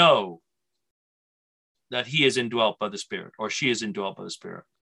should know that he is indwelt by the Spirit, or she is indwelt by the Spirit.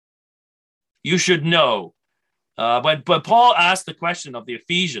 You should know. When Paul asked the question of the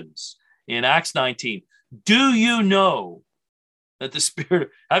Ephesians in Acts 19, do you know that the Spirit,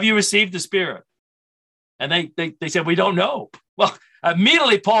 have you received the Spirit? And they said, we don't know. Well,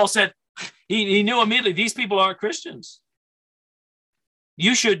 immediately Paul said, he knew immediately, these people aren't Christians.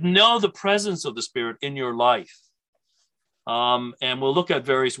 You should know the presence of the Spirit in your life. And we'll look at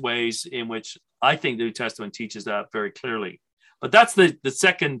various ways in which I think the New Testament teaches that very clearly. But that's the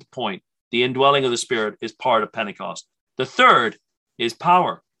second point. The indwelling of the Spirit is part of Pentecost. The third is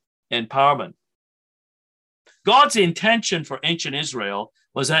power, empowerment. God's intention for ancient Israel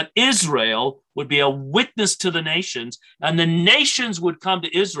was that Israel would be a witness to the nations, and the nations would come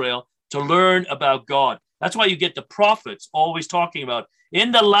to Israel to learn about God. That's why you get the prophets always talking about,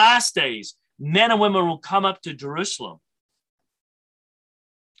 in the last days, men and women will come up to Jerusalem.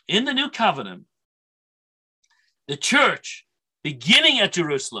 In the new covenant, the church, beginning at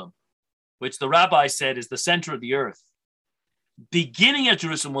Jerusalem, which the rabbi said is the center of the earth, beginning at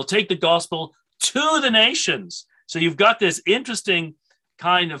Jerusalem, will take the gospel to the nations. So you've got this interesting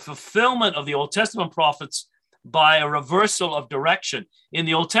kind of fulfillment of the Old Testament prophets by a reversal of direction. In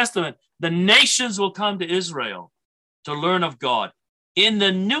the Old Testament, the nations will come to Israel to learn of God. In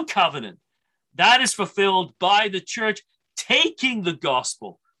the new covenant, that is fulfilled by the church taking the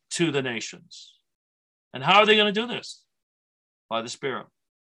gospel to the nations. And how are they going to do this? By the Spirit.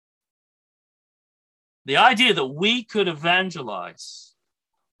 The idea that we could evangelize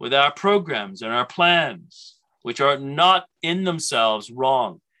with our programs and our plans, which are not in themselves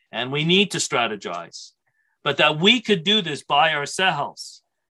wrong, and we need to strategize, but that we could do this by ourselves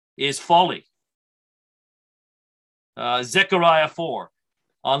is folly. Zechariah 4,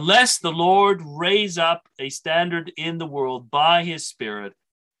 unless the Lord raise up a standard in the world by his Spirit,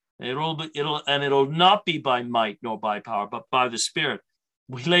 it'll not be by might nor by power, but by the Spirit.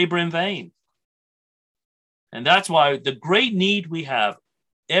 We labor in vain. And that's why the great need we have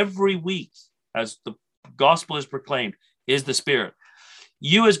every week as the gospel is proclaimed is the Spirit.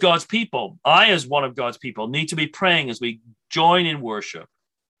 You as God's people, I as one of God's people, need to be praying as we join in worship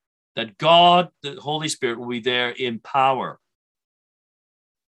that God, the Holy Spirit, will be there in power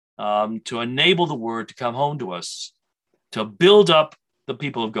to enable the word to come home to us, to build up the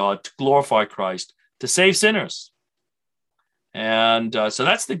people of God, to glorify Christ, to save sinners. And so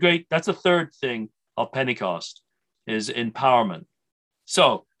that's the third thing of Pentecost, is empowerment.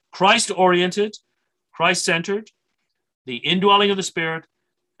 So Christ-oriented, Christ-centered, the indwelling of the Spirit,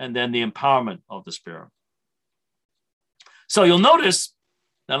 and then the empowerment of the Spirit. So you'll notice,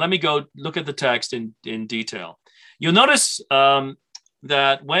 now let me go look at the text in detail. You'll notice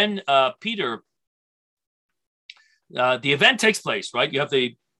that when Peter, the event takes place, right? You have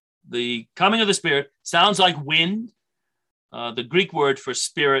the coming of the Spirit, sounds like wind. The Greek word for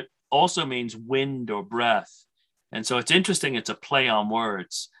spirit also means wind or breath. And so it's interesting, it's a play on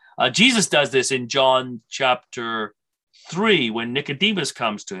words. Jesus does this in John chapter 3 when Nicodemus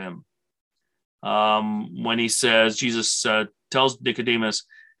comes to him. When he says, Jesus tells Nicodemus,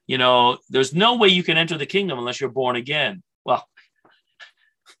 there's no way you can enter the kingdom unless you're born again. Well,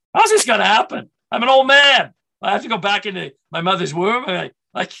 how's this going to happen? I'm an old man. I have to go back into my mother's womb. The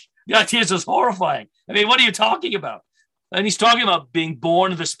idea is just horrifying. I mean, what are you talking about? And he's talking about being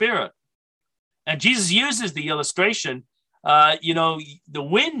born of the Spirit. And Jesus uses the illustration the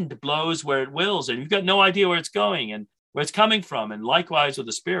wind blows where it wills, and you've got no idea where it's going and where it's coming from. And likewise with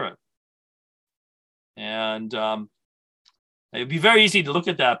the Spirit. And it'd be very easy to look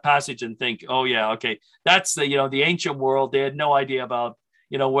at that passage and think, oh yeah, okay, that's the ancient world. They had no idea about,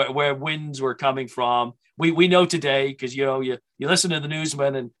 where winds were coming from. We know today because, you listen to the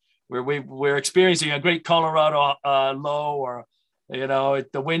newsmen, and we're experiencing a great Colorado low, or,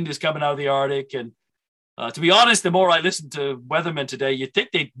 the wind is coming out of the Arctic. And to be honest, the more I listen to weathermen today, you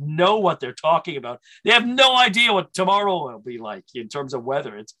think they know what they're talking about. They have no idea what tomorrow will be like in terms of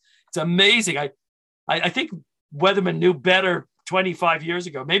weather. It's amazing. I think weathermen knew better 25 years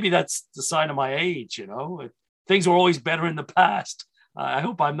ago. Maybe that's the sign of my age, Things were always better in the past. I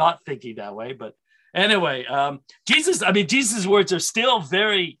hope I'm not thinking that way. But anyway, Jesus' words are still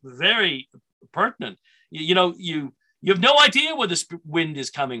very, very pertinent. You have no idea where the wind is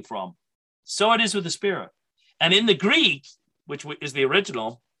coming from. So it is with the Spirit. And in the Greek, which is the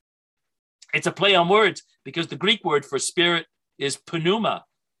original, it's a play on words, because the Greek word for spirit is pneuma.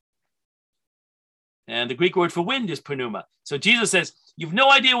 And the Greek word for wind is pneuma. So Jesus says, you've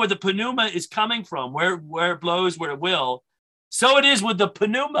no idea where the pneuma is coming from, where it blows, where it will. So it is with the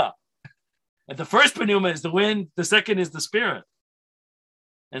pneuma. And the first pneuma is the wind. The second is the Spirit.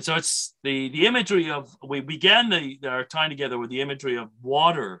 And so it's the imagery of, we began our time together with the imagery of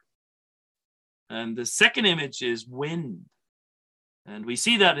water. And the second image is wind. And we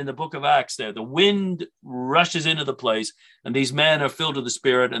see that in the book of Acts there. The wind rushes into the place, and these men are filled with the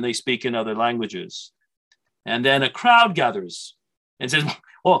Spirit, and they speak in other languages. And then a crowd gathers and says,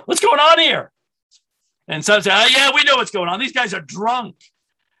 well, what's going on here? And some say, oh, yeah, we know what's going on. These guys are drunk.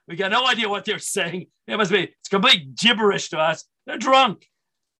 We got no idea what they're saying. It's complete gibberish to us. They're drunk.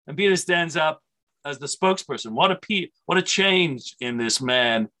 And Peter stands up as the spokesperson. What a change in this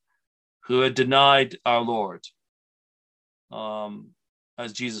man who had denied our Lord,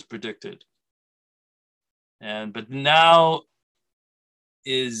 as Jesus predicted. But now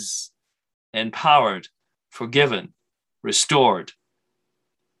is empowered, forgiven, restored,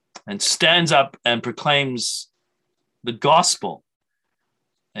 and stands up and proclaims the gospel.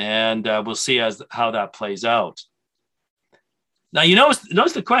 And we'll see how that plays out. Now,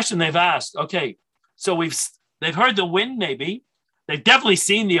 notice the question they've asked. Okay, so they've heard the wind, maybe. They've definitely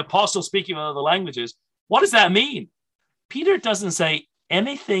seen the apostle speaking in other languages. What does that mean? Peter doesn't say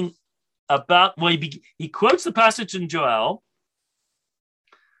anything about, he quotes the passage in Joel,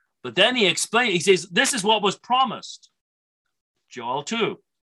 but then he explains, he says, this is what was promised. Joel 2,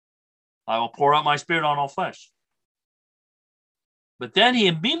 I will pour out my Spirit on all flesh. But then he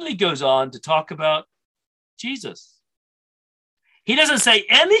immediately goes on to talk about Jesus. He doesn't say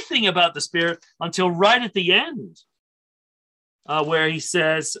anything about the Spirit until right at the end, where he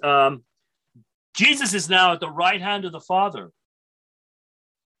says, Jesus is now at the right hand of the Father.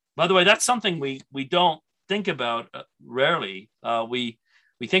 By the way, that's something we don't think about rarely. We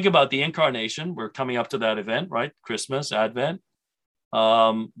think about the incarnation. We're coming up to that event, right? Christmas, Advent.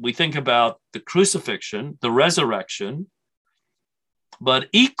 We think about the crucifixion, the resurrection. But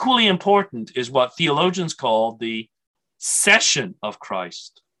equally important is what theologians call the session of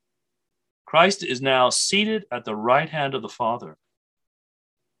Christ. Christ is now seated at the right hand of the Father.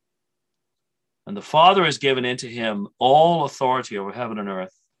 And the Father has given into him all authority over heaven and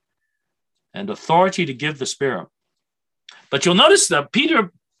earth, and authority to give the Spirit. But you'll notice that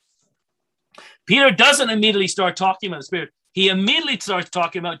Peter doesn't immediately start talking about the Spirit. He immediately starts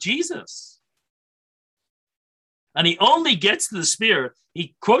talking about Jesus. And he only gets to the Spirit.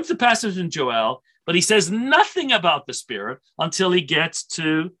 He quotes the passage in Joel, but he says nothing about the Spirit until he gets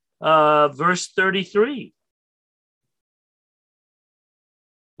to verse 33.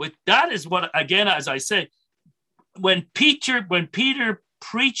 That is what, again, as I say, when Peter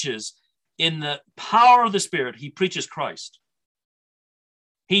preaches in the power of the Spirit, he preaches Christ.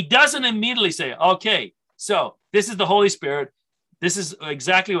 He doesn't immediately say, okay, so this is the Holy Spirit. This is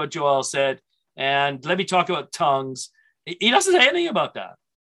exactly what Joel said. And let me talk about tongues. He doesn't say anything about that.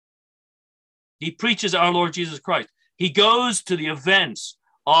 He preaches our Lord Jesus Christ. He goes to the events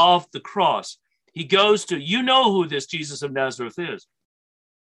of the cross. He goes to, you know who this Jesus of Nazareth is.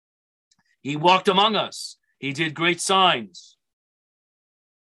 He walked among us. He did great signs.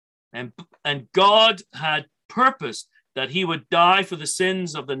 And God had purposed that he would die for the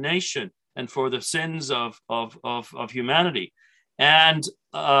sins of the nation and for the sins of humanity. And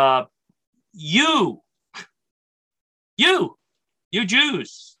you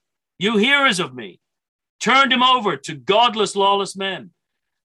Jews, you hearers of me, turned him over to godless, lawless men.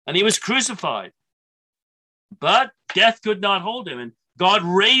 And he was crucified. But death could not hold him. And God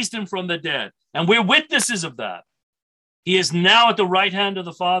raised him from the dead. And we're witnesses of that. He is now at the right hand of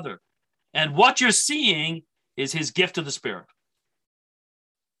the Father. And what you're seeing is his gift of the Spirit.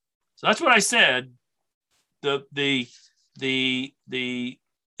 So that's what I said. The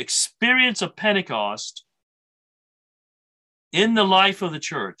experience of Pentecost in the life of the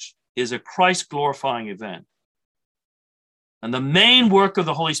church is a Christ glorifying event. And the main work of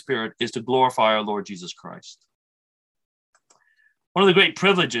the Holy Spirit is to glorify our Lord Jesus Christ. One of the great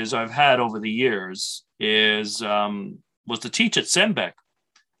privileges I've had over the years was to teach at Sembec.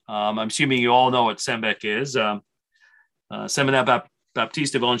 I'm assuming you all know what Sembec is. Séminaire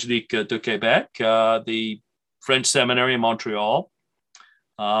Baptiste Évangélique de Québec, the French seminary in Montreal.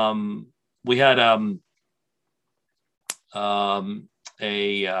 We had a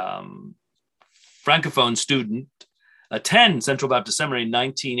Francophone student attend Central Baptist Seminary in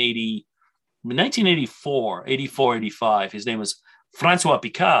 1984, 85. His name was Francois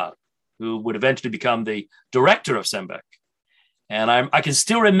Picard, who would eventually become the director of Sembec. And I can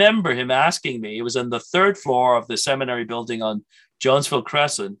still remember him asking me, it was on the third floor of the seminary building on Jonesville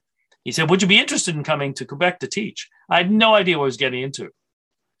Crescent. He said, would you be interested in coming to Quebec to teach? I had no idea what I was getting into.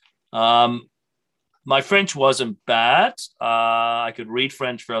 My French wasn't bad. I could read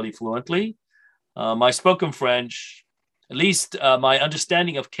French fairly fluently. My spoken French, at least my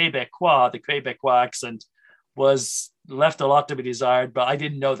understanding of Québécois, the Québécois accent, was left a lot to be desired, but I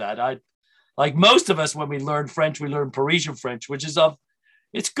didn't know that. Like most of us, when we learn French, we learn Parisian French, which is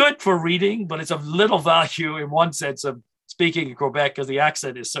it's good for reading, but it's of little value in one sense of speaking in Quebec because the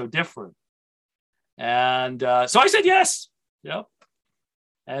accent is so different. And so I said yes. Yep.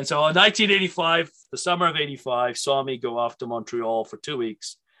 And so in 1985, the summer of 85, saw me go off to Montreal for 2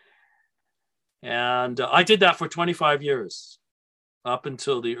 weeks. And I did that for 25 years, up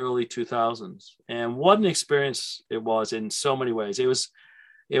until the early 2000s. And what an experience it was in so many ways. It was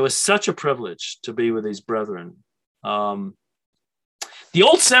such a privilege to be with these brethren. The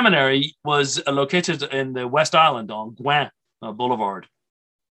old seminary was located in the West Island on Gouin Boulevard.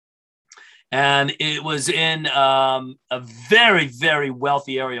 And it was in a very, very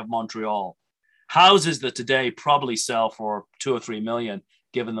wealthy area of Montreal. Houses that today probably sell for 2 or 3 million,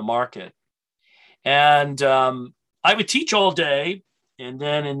 given the market. And I would teach all day. And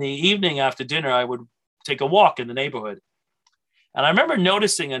then in the evening after dinner, I would take a walk in the neighborhood. And I remember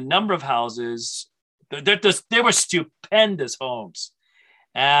noticing a number of houses. They were stupendous homes.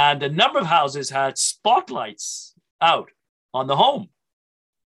 And a number of houses had spotlights out on the home.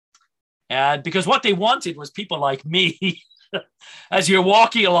 And because what they wanted was people like me, as you're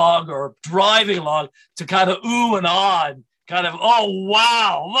walking along or driving along, to kind of ooh and ah, and kind of, oh,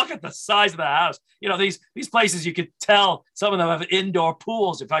 wow, look at the size of the house. You know, these places, you could tell some of them have indoor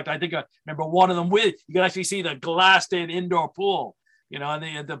pools. In fact, I think I remember one of them you could actually see the glassed-in indoor pool. You know,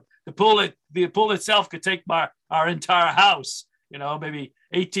 and the pool itself could take our entire house. You know, maybe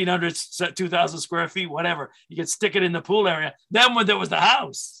 1,800, 2,000 square feet, whatever. You could stick it in the pool area. Then when there was the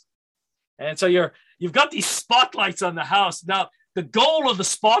house. And so you've got these spotlights on the house. Now, the goal of the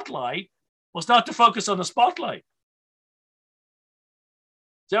spotlight was not to focus on the spotlight.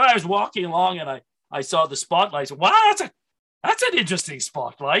 So I was walking along and I saw the spotlights. Wow, that's an interesting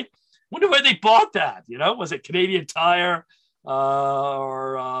spotlight. Wonder where they bought that. You know, was it Canadian Tire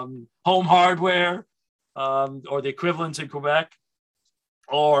or Home Hardware or the equivalents in Quebec?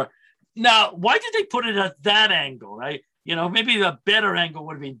 Or now, why did they put it at that angle? Right? You know, maybe the better angle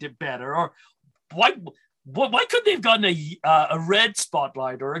would have been better. Or why couldn't they have gotten a red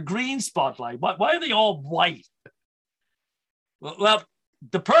spotlight or a green spotlight? Why are they all white? Well,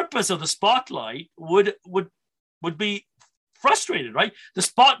 the purpose of the spotlight would be frustrated, right? The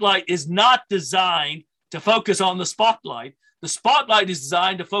spotlight is not designed to focus on the spotlight. The spotlight is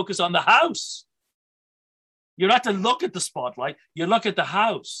designed to focus on the house. You're not to look at the spotlight, you look at the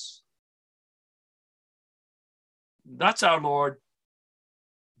house. That's our Lord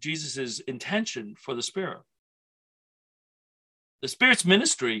Jesus' intention for the Spirit. The Spirit's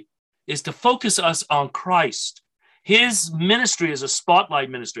ministry is to focus us on Christ. His ministry is a spotlight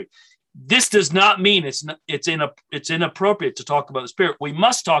ministry. This does not mean it's inappropriate to talk about the Spirit. We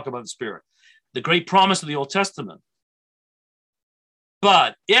must talk about the Spirit, the great promise of the Old Testament.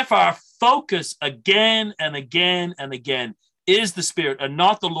 But if our focus again and again and again is the Spirit and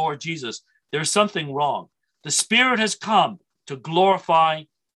not the Lord Jesus, there's something wrong. The Spirit has come to glorify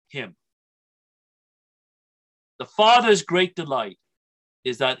him. The Father's great delight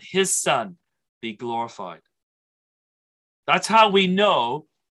is that his Son be glorified. That's how we know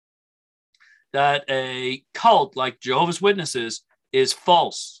that a cult like Jehovah's Witnesses is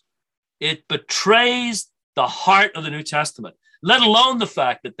false. It betrays the heart of the New Testament. let alone the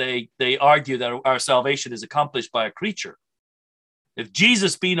fact that they argue that our salvation is accomplished by a creature. If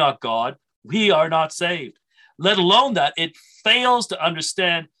Jesus be not God, we are not saved. Let alone that it fails to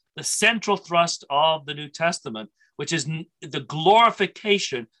understand the central thrust of the New Testament, which is the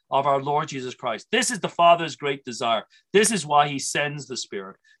glorification of our Lord Jesus Christ. This is the Father's great desire. This is why he sends the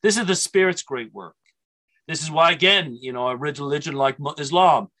Spirit. This is the Spirit's great work. This is why, again, a religion like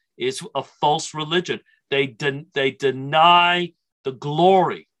Islam is a false religion. They deny the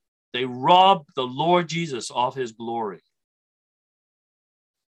glory. They rob the Lord Jesus of his glory.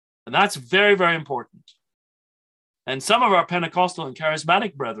 And that's very, very important. And some of our Pentecostal and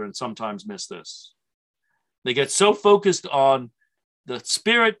charismatic brethren sometimes miss this. They get so focused on the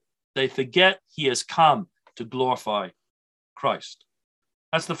Spirit, they forget he has come to glorify Christ.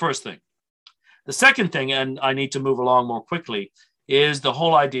 That's the first thing. The second thing, and I need to move along more quickly, is the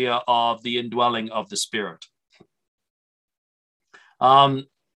whole idea of the indwelling of the Spirit. We'll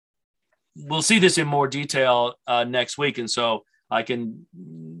see this in more detail next week, and so I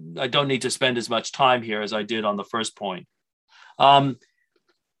don't need to spend as much time here as I did on the first point.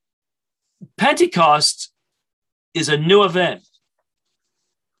 Pentecost is a new event.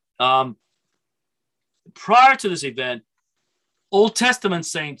 Prior to this event, Old Testament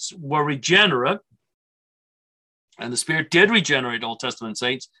saints were regenerate, and the Spirit did regenerate Old Testament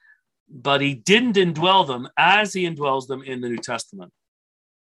saints, but he didn't indwell them as he indwells them in the New Testament.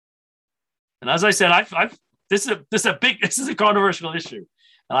 And as I said, this is a controversial issue,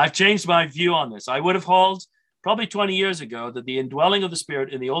 and I've changed my view on this. I would have held probably 20 years ago that the indwelling of the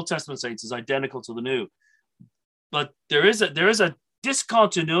Spirit in the Old Testament saints is identical to the New, but there is a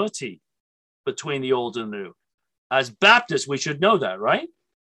discontinuity between the Old and the New. As Baptists, we should know that, right?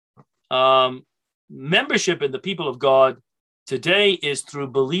 Membership in the people of God today is through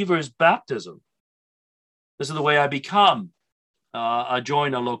believers' baptism. This is the way I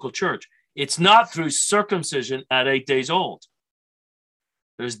join a local church. It's not through circumcision at 8 days old.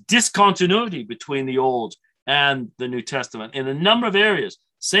 There's discontinuity between the Old and the New Testament in a number of areas.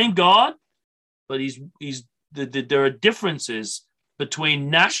 Same God, but there are differences between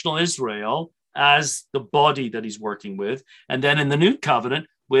national Israel as the body that he's working with, and then in the New Covenant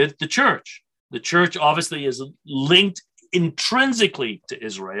with the church. The church obviously is linked intrinsically to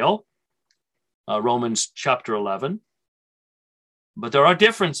Israel, Romans chapter 11. But there are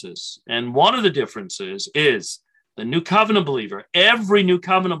differences, and one of the differences is the New Covenant believer. Every New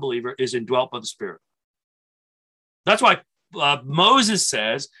Covenant believer is indwelt by the Spirit. That's why Moses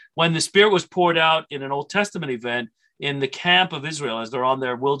says when the Spirit was poured out in an Old Testament event in the camp of Israel as they're on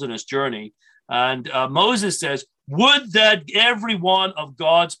their wilderness journey, and Moses says, would that every one of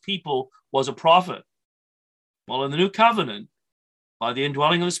God's people was a prophet. Well, in the New Covenant, by the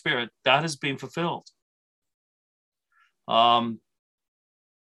indwelling of the Spirit, that has been fulfilled. We'll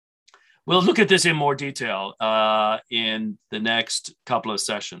look at this in more detail in the next couple of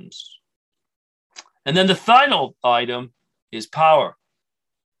sessions. And then the final item is power.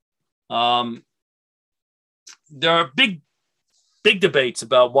 There are big debates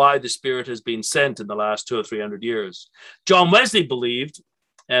about why the Spirit has been sent in the last 200 or 300 years. John Wesley believed,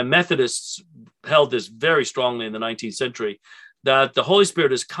 and Methodists held this very strongly in the 19th century, that the Holy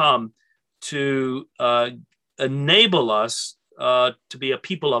Spirit has come to enable us to be a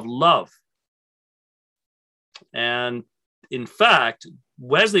people of love. And in fact,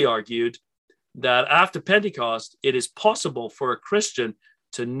 Wesley argued that after Pentecost, it is possible for a Christian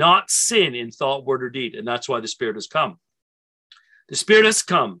to not sin in thought, word, or deed. And that's why the Spirit has come. The Spirit has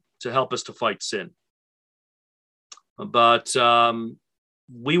come to help us to fight sin. But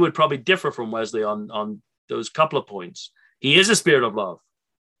we would probably differ from Wesley on those couple of points. He is a spirit of love.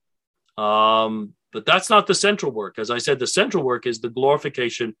 But that's not the central work. As I said, the central work is the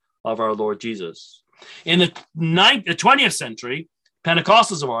glorification of our Lord Jesus. In the 20th century,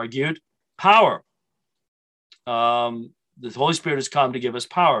 Pentecostals have argued power. The Holy Spirit has come to give us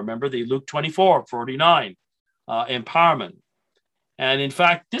power. Remember the Luke 24:49 empowerment. And in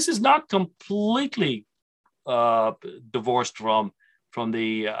fact, this is not completely divorced from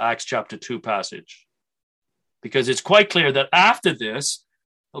the Acts chapter 2 passage, because it's quite clear that after this,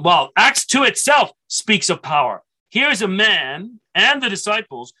 Acts 2 itself speaks of power. Here's a man and the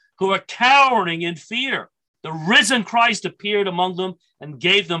disciples who are cowering in fear. The risen Christ appeared among them and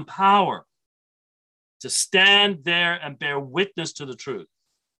gave them power to stand there and bear witness to the truth.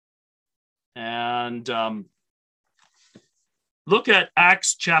 And look at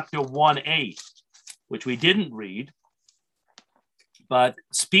Acts chapter 1:8, which we didn't read, but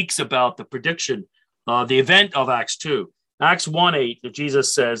speaks about the prediction, the event of Acts 2. Acts 1:8,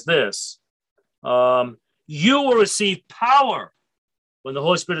 Jesus says this, You will receive power when the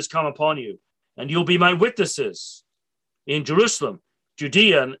Holy Spirit has come upon you, and you'll be my witnesses in Jerusalem,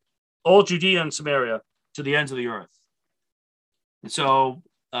 Judea, and all Judea and Samaria to the ends of the earth. And so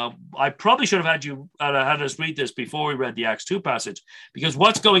I probably should have had us read this before we read the Acts 2 passage, because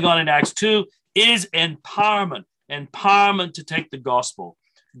what's going on in Acts 2 is empowerment to take the gospel.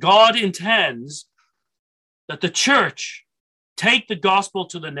 God intends that the church take the gospel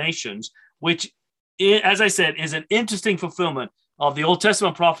to the nations, which, as I said, is an interesting fulfillment of the Old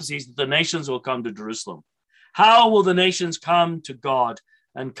Testament prophecies that the nations will come to Jerusalem. How will the nations come to God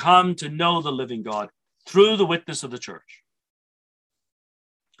and come to know the living God? Through the witness of the church.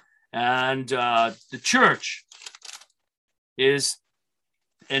 And the church is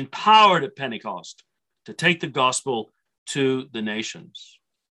empowered at Pentecost to take the gospel to the nations.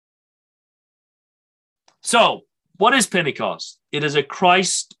 So, what is Pentecost? It is a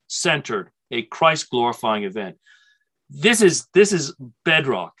Christ-centered, a Christ-glorifying event. This is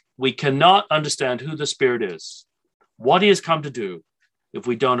bedrock. We cannot understand who the Spirit is, what he has come to do, if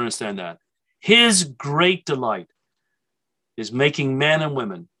we don't understand that. His great delight is making men and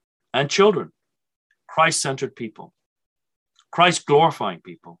women and children Christ-centered people, Christ-glorifying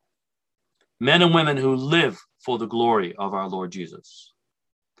people, men and women who live for the glory of our Lord Jesus.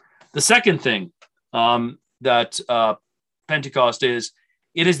 The second thing that Pentecost is,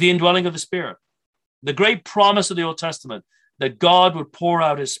 it is the indwelling of the Spirit. The great promise of the Old Testament that God would pour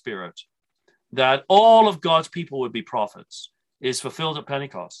out his Spirit, that all of God's people would be prophets, is fulfilled at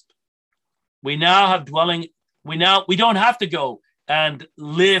Pentecost. We now have dwelling, we don't have to go and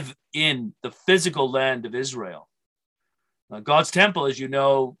live in the physical land of Israel. God's temple, as you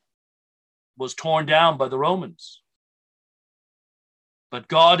know, was torn down by the Romans. But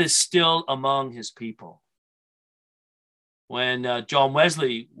God is still among his people. When John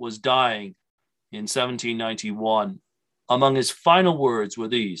Wesley was dying in 1791, among his final words were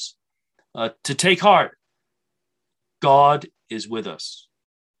these, to take heart, God is with us.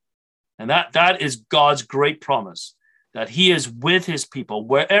 And that is God's great promise, that he is with his people,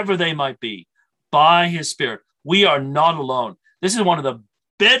 wherever they might be, by his Spirit. We are not alone. This is one of the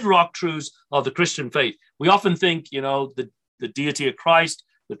bedrock truths of the Christian faith. We often think, the deity of Christ,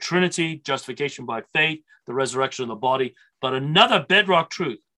 the Trinity, justification by faith, the resurrection of the body. But another bedrock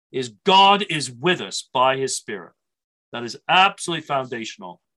truth is God is with us by his Spirit. That is absolutely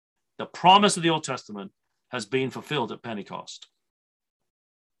foundational. The promise of the Old Testament has been fulfilled at Pentecost.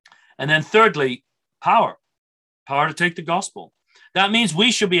 And then thirdly, power to take the gospel. That means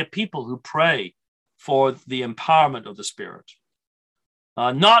we should be a people who pray for the empowerment of the Spirit.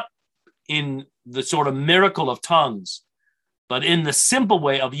 Not in the sort of miracle of tongues, but in the simple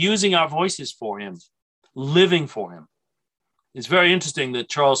way of using our voices for him, living for him. It's very interesting that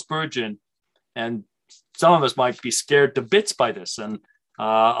Charles Spurgeon, and some of us might be scared to bits by this, and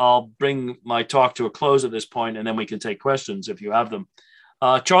I'll bring my talk to a close at this point, and then we can take questions if you have them.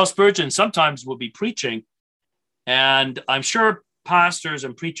 Charles Spurgeon sometimes will be preaching, and I'm sure pastors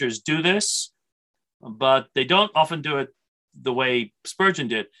and preachers do this, but they don't often do it the way Spurgeon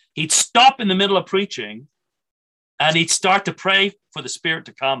did. He'd stop in the middle of preaching, and he'd start to pray for the Spirit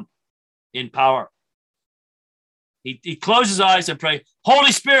to come in power. He'd close his eyes and pray,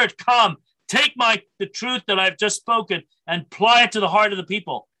 Holy Spirit, come, take the truth that I've just spoken and apply it to the heart of the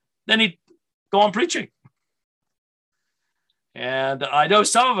people. Then he'd go on preaching. And I know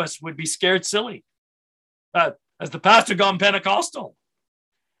some of us would be scared silly. Has the pastor gone Pentecostal?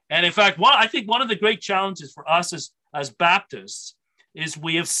 And in fact, I think one of the great challenges for us as Baptists is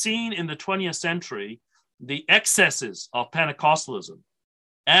we have seen in the 20th century the excesses of Pentecostalism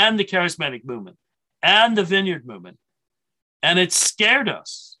and the charismatic movement and the vineyard movement. And it scared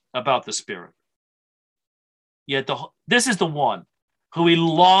us about the Spirit. Yet this is the one who we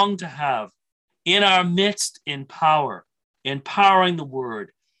long to have in our midst in power, empowering the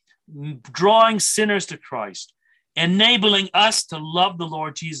word, drawing sinners to Christ, enabling us to love the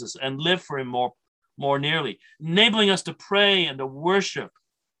Lord Jesus and live for him more nearly, enabling us to pray and to worship.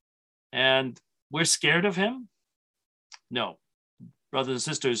 And we're scared of him? No. Brothers and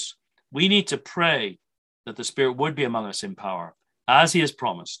sisters, we need to pray that the Spirit would be among us in power, as he has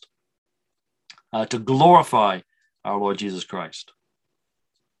promised, to glorify our Lord Jesus Christ.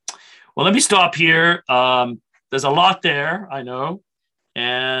 Well, let me stop here. There's a lot there, I know,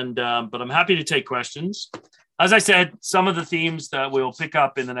 but I'm happy to take questions. As I said, some of the themes that we'll pick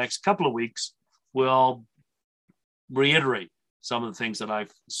up in the next couple of weeks will reiterate some of the things that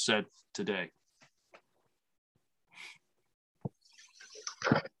I've said today.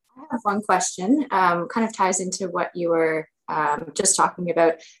 I have one question, kind of ties into what you were just talking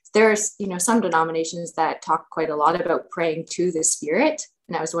about, there's, some denominations that talk quite a lot about praying to the Spirit.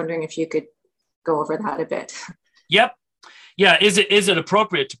 And I was wondering if you could go over that a bit. Yep. Yeah. Is it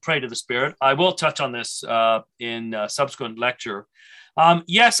appropriate to pray to the Spirit? I will touch on this in a subsequent lecture.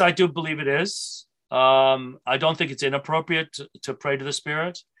 Yes, I do believe it is. I don't think it's inappropriate to pray to the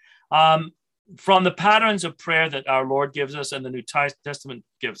Spirit. From the patterns of prayer that our Lord gives us and the New Testament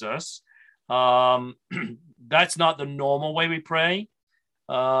gives us, that's not the normal way we pray.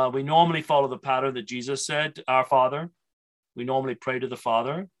 We normally follow the pattern that Jesus said, our Father. We normally pray to the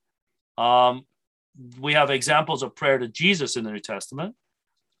Father. We have examples of prayer to Jesus in the New Testament.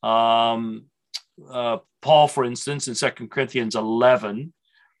 Paul, for instance, in 2 Corinthians 11,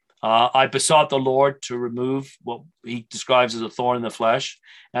 I besought the Lord to remove what he describes as a thorn in the flesh.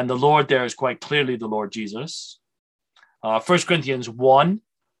 And the Lord there is quite clearly the Lord Jesus. 1 Corinthians 1,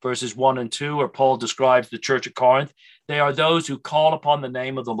 verses 1 and 2, where Paul describes the church at Corinth. They are those who call upon the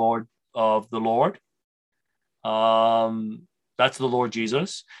name of the Lord. That's the Lord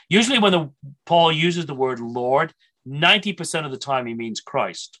Jesus. Usually when Paul uses the word Lord, 90% of the time he means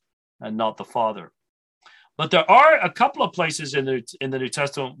Christ and not the Father. But there are a couple of places in the New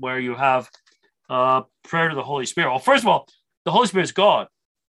Testament where you have prayer to the Holy Spirit. Well, first of all, the Holy Spirit is God.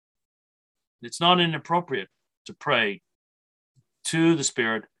 It's not inappropriate to pray to the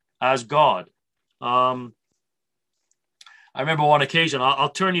Spirit as God. I remember one occasion, I'll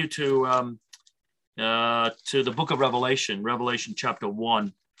turn you to the book of Revelation chapter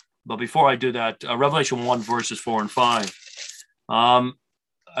 1. But before I do that, Revelation 1, verses 4 and 5. I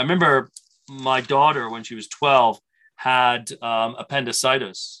remember my daughter, when she was 12, had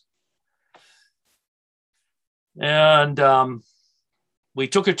appendicitis. And we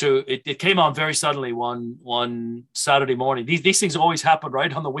took her to, it came on very suddenly one Saturday morning. These things always happen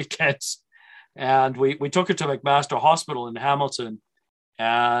right on the weekends. And we took her to McMaster Hospital in Hamilton.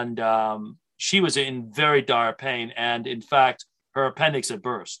 And she was in very dire pain. And in fact, her appendix had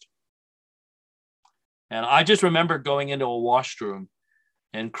burst. And I just remember going into a washroom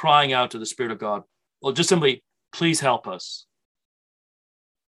and crying out to the Spirit of God, well, just simply, please help us.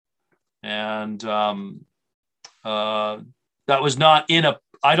 And that was not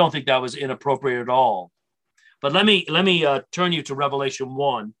I don't think that was inappropriate at all. But let me turn you to Revelation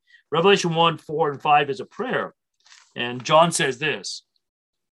 1. Revelation 1, 4 and 5 is a prayer. And John says this,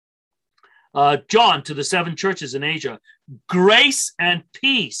 John, to the 7 churches in Asia, grace and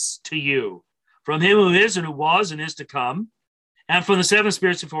peace to you from him who is and who was and is to come, and from the 7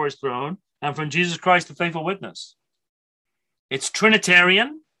 spirits before his throne, and from Jesus Christ, the faithful witness. It's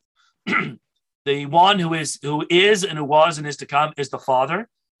Trinitarian. The one who is and who was and is to come is the Father.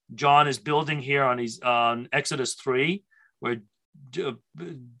 John is building here on Exodus 3, where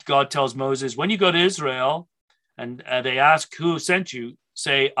God tells Moses, when you go to Israel and they ask who sent you,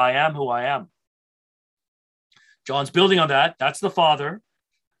 say, I am who I am. John's building on that. That's the Father.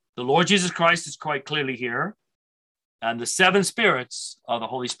 The Lord Jesus Christ is quite clearly here. And the 7 spirits are the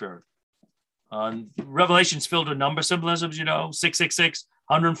Holy Spirit. Revelation's filled with number symbolisms, 666,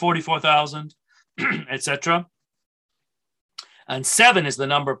 144,000, etc. And 7 is the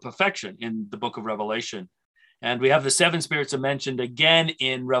number of perfection in the book of Revelation. And we have the 7 spirits are mentioned again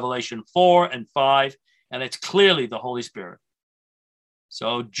in Revelation 4 and 5, and it's clearly the Holy Spirit.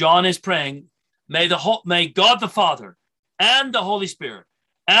 So John is praying, may God the Father and the Holy Spirit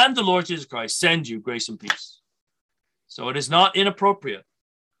and the Lord Jesus Christ send you grace and peace. So it is not inappropriate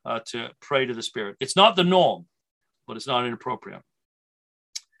to pray to the Spirit. It's not the norm, but it's not inappropriate.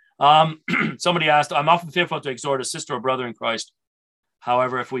 Somebody asked, I'm often fearful to exhort a sister or brother in Christ.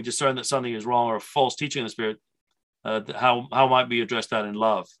 However, if we discern that something is wrong or a false teaching of the Spirit, how might we address that in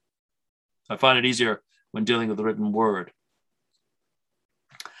love? I find it easier when dealing with the written word.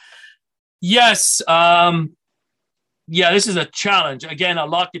 Yes. This is a challenge. Again, a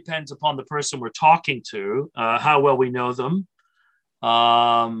lot depends upon the person we're talking to, how well we know them.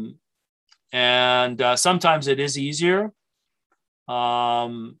 And sometimes it is easier.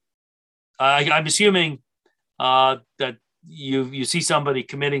 I'm assuming that you see somebody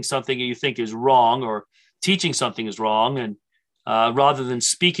committing something you think is wrong or teaching something is wrong. And rather than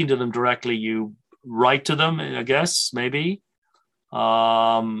speaking to them directly, you write to them, I guess, maybe.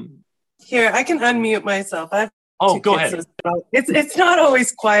 Here, I can unmute myself. I have go ahead. So it's not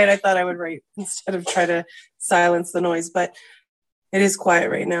always quiet. I thought I would write instead of try to silence the noise, but it is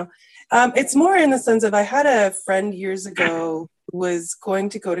quiet right now. It's more in the sense of I had a friend years ago who was going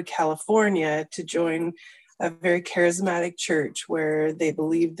to go to California to join a very charismatic church where they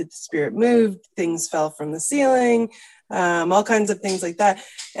believed that the Spirit moved, things fell from the ceiling, all kinds of things like that.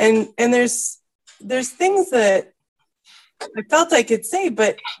 And there's things that I felt I could say,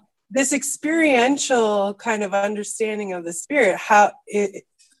 but this experiential kind of understanding of the Spirit, how it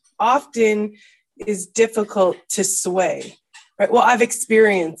often is difficult to sway, right? Well, I've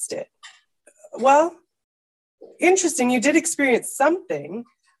experienced it. Well, interesting. You did experience something.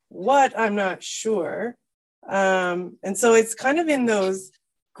 What? I'm not sure. And so it's kind of in those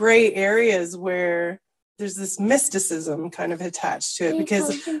gray areas where there's this mysticism kind of attached to it,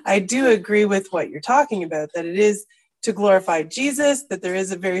 because I do agree with what you're talking about, that it is to glorify Jesus, that there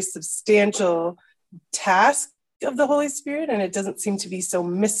is a very substantial task of the Holy Spirit, and it doesn't seem to be so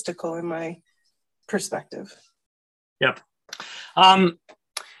mystical in my perspective. Yep.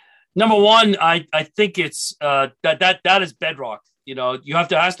 Number one, I think it's that is bedrock. You know, you have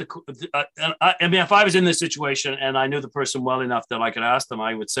to ask I mean, if I was in this situation and I knew the person well enough that I could ask them,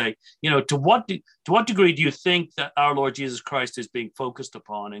 I would say, you know, to what degree do you think that our Lord Jesus Christ is being focused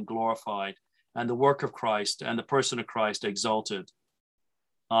upon and glorified, and the work of Christ and the person of Christ exalted?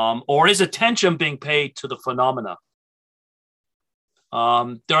 Or is attention being paid to the phenomena?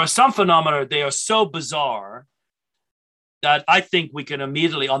 There are some phenomena, they are so bizarre that I think we can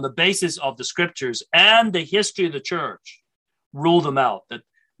immediately, on the basis of the scriptures and the history of the church, rule them out. That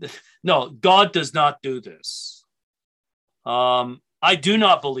no, God does not do this. I do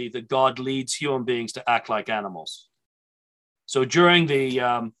not believe that God leads human beings to act like animals. So during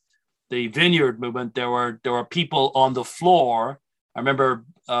the vineyard movement, there were people on the floor. I remember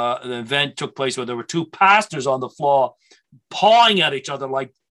an event took place where there were two pastors on the floor pawing at each other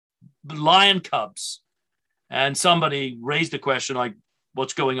like lion cubs. And somebody raised a question like,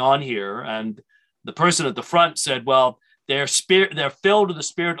 what's going on here? And the person at the front said, well, they're filled with the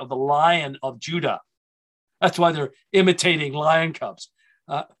spirit of the Lion of Judah. That's why they're imitating lion cubs.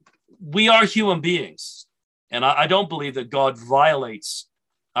 We are human beings. And I don't believe that God violates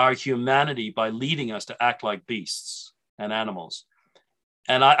our humanity by leading us to act like beasts and animals.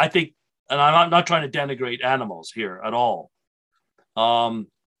 And I think, and I'm not trying to denigrate animals here at all.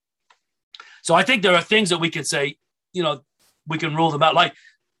 So I think there are things that we can say, you know, we can rule them out, like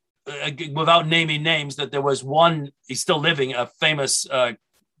without naming names, that there was one, he's still living, a famous,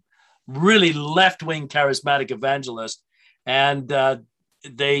 really left-wing charismatic evangelist. And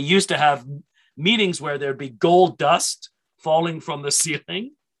they used to have meetings where there'd be gold dust falling from the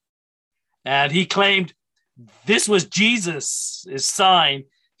ceiling. And he claimed this was Jesus' sign.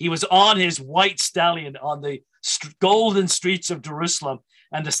 He was on his white stallion on the golden streets of Jerusalem.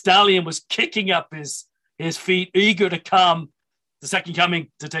 And the stallion was kicking up his feet, eager to come, the second coming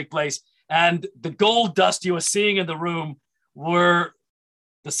to take place. And the gold dust you were seeing in the room were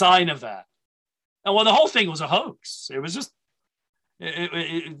the sign of that. And well, the whole thing was a hoax. It was just,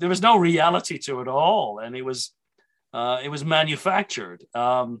 there was no reality to it all. And it was manufactured.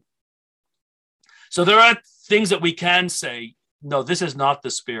 So there are things that we can say, no, this is not the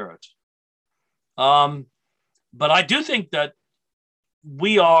Spirit. But I do think that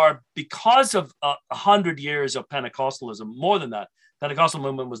we are, because of 100 years of Pentecostalism, more than that. Pentecostal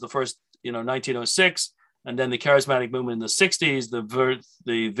movement was the first, 1906, and then the charismatic movement in the 60s,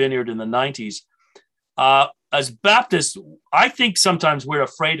 the vineyard in the 90s. As Baptists, I think sometimes we're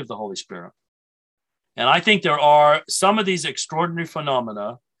afraid of the Holy Spirit. And I think there are some of these extraordinary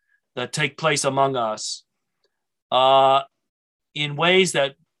phenomena that take place among us in ways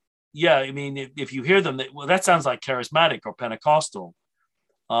that, yeah, I mean, if you hear them, that sounds like charismatic or Pentecostal.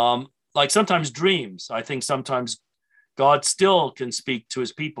 Like sometimes dreams. I think sometimes God still can speak to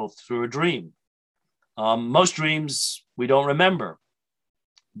his people through a dream. Most dreams we don't remember.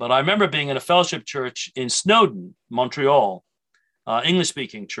 But I remember being in a fellowship church in Snowdon, Montreal,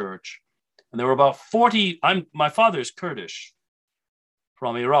 English-speaking church. And there were about 40, my father is Kurdish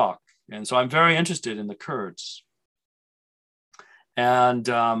from Iraq. And so I'm very interested in the Kurds. And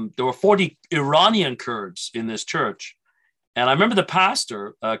there were 40 Iranian Kurds in this church. And I remember the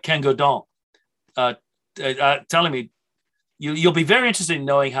pastor, Ken Godon, telling me, you'll be very interested in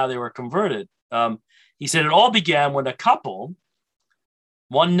knowing how they were converted. He said it all began when a couple,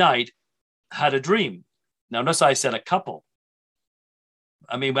 one night, had a dream. Now, notice I said a couple.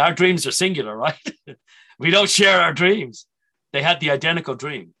 I mean, our dreams are singular, right? We don't share our dreams. They had the identical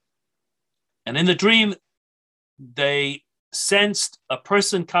dream. And in the dream, they sensed a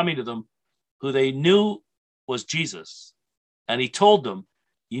person coming to them who they knew was Jesus. And he told them,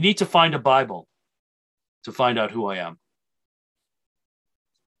 you need to find a Bible to find out who I am.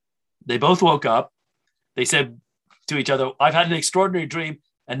 They both woke up. They said to each other, I've had an extraordinary dream.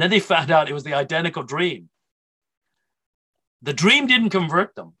 And then they found out it was the identical dream. The dream didn't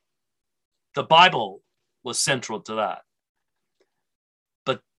convert them. The Bible was central to that.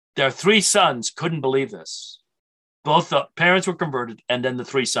 But their three sons couldn't believe this. Both the parents were converted, and then the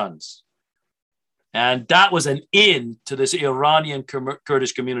three sons. And that was an in to this Iranian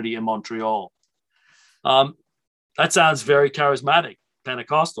Kurdish community in Montreal. That sounds very charismatic,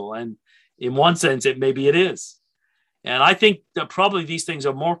 Pentecostal, and in one sense, maybe it is. And I think that probably these things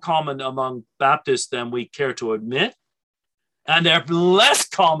are more common among Baptists than we care to admit. And they're less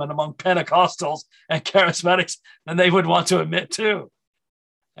common among Pentecostals and charismatics than they would want to admit too.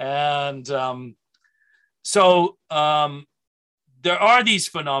 And so there are these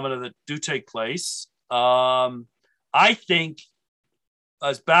phenomena that do take place. I think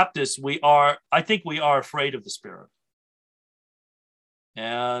as Baptists, we are afraid of the Spirit.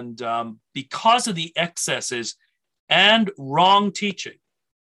 And because of the excesses and wrong teaching,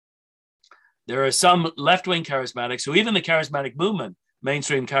 there are some left-wing charismatics who even the charismatic movement,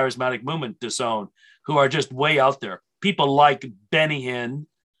 mainstream charismatic movement, disown, who are just way out there. People like Benny Hinn,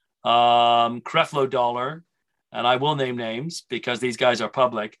 Creflo Dollar, and I will name names because these guys are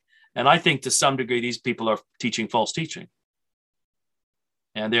public. And I think to some degree, these people are teaching false teaching.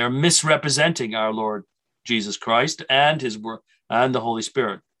 And they're misrepresenting our Lord Jesus Christ and his word and the Holy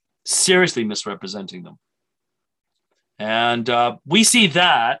Spirit, seriously misrepresenting them. And we see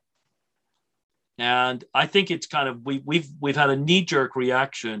that. And I think it's kind of, we've had a knee-jerk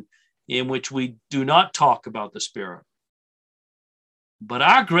reaction in which we do not talk about the Spirit. But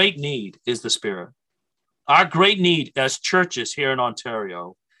our great need is the Spirit. Our great need as churches here in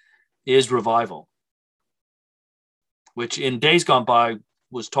Ontario is revival, which in days gone by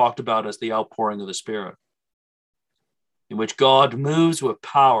was talked about as the outpouring of the Spirit, in which God moves with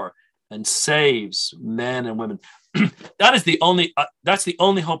power and saves men and women. That's the only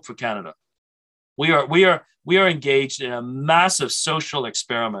hope for Canada. We are engaged in a massive social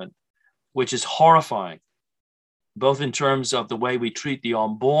experiment, which is horrifying, both in terms of the way we treat the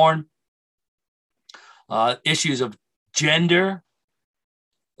unborn, issues of gender,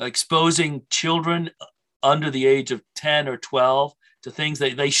 exposing children under the age of 10 or 12 to things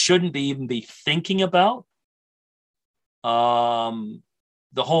that they shouldn't even be thinking about. The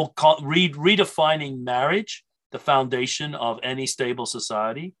whole redefining marriage, the foundation of any stable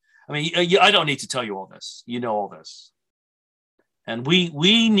society. I mean, I don't need to tell you all this. You know all this. And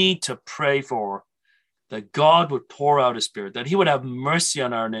we need to pray for that God would pour out his Spirit, that he would have mercy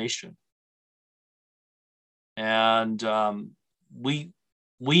on our nation. And we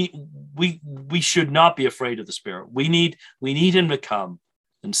should not be afraid of the Spirit. We need him to come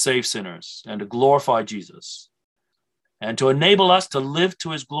and save sinners and to glorify Jesus and to enable us to live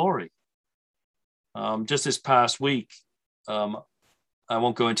to his glory. Just this past week, I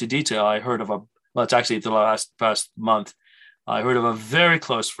won't go into detail. I heard of it's actually the past month, I heard of a very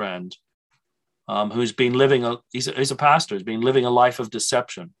close friend who's been living he's a pastor, who's been living a life of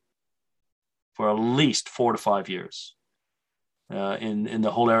deception for at least 4 to 5 years in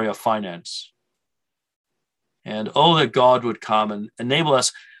the whole area of finance. And oh, that God would come and enable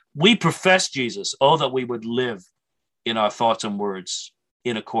us. We profess Jesus. Oh, that we would live in our thoughts and words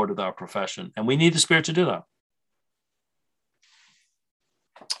in accord with our profession. And we need the Spirit to do that.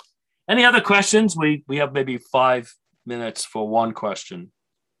 Any other questions? We have maybe 5 minutes for one question.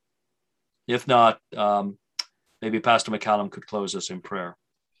 If not, maybe Pastor McCallum could close us in prayer.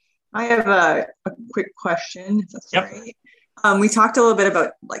 I have a quick question, if that's right. We talked a little bit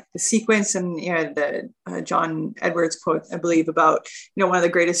about like the sequence and the John Edwards quote, I believe, about one of the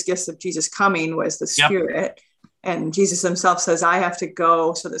greatest gifts of Jesus coming was the Spirit. And Jesus himself says, I have to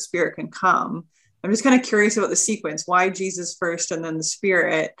go so the Spirit can come. I'm just kind of curious about the sequence. Why Jesus first and then the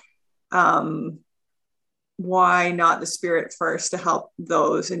Spirit? Why not the Spirit first to help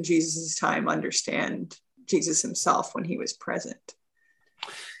those in Jesus's time understand Jesus himself when he was present?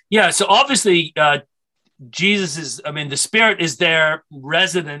 Yeah, so obviously the Spirit is there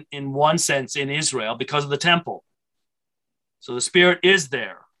resident in one sense in Israel because of the temple. So the Spirit is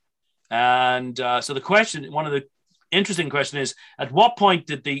there. And so the question, one of the interesting question is, at what point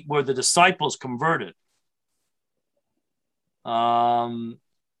were the disciples converted?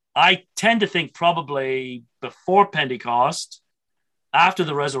 I tend to think probably before Pentecost, after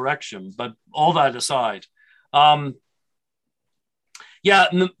the resurrection, but all that aside. The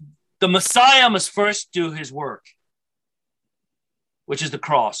Messiah must first do his work, which is the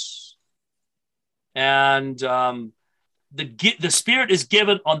cross. And the Spirit is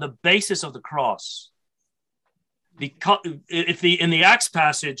given on the basis of the cross. Because in the Acts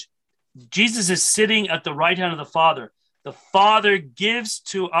passage, Jesus is sitting at the right hand of the Father. The Father gives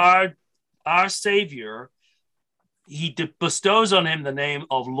to our Savior, he bestows on him the name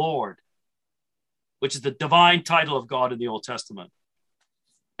of Lord, which is the divine title of God in the Old Testament.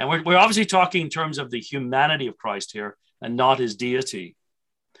 And we're obviously talking in terms of the humanity of Christ here and not his deity.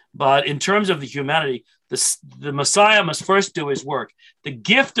 But in terms of the humanity, the Messiah must first do his work. The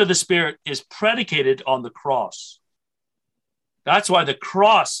gift of the Spirit is predicated on the cross. That's why the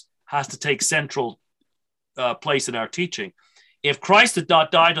cross has to take central place in our teaching. If Christ had not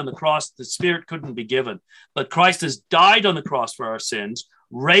died on the cross, the Spirit couldn't be given. But Christ has died on the cross for our sins,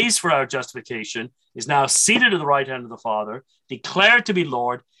 raised for our justification, is now seated at the right hand of the Father, declared to be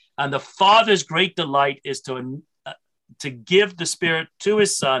Lord, and the Father's great delight is to give the Spirit to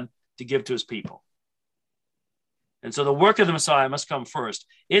his Son to give to his people. And so the work of the Messiah must come first.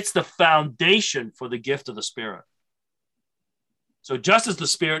 It's the foundation for the gift of the Spirit. So just as the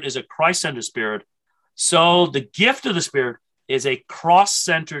Spirit is a Christ-centered Spirit, so the gift of the Spirit is a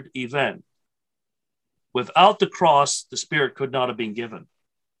cross-centered event. Without the cross, the Spirit could not have been given.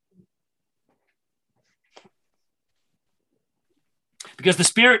 Because the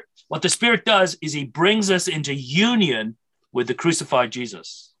Spirit, what the Spirit does is he brings us into union with the crucified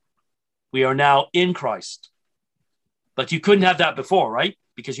Jesus. We are now in Christ. But you couldn't have that before, right?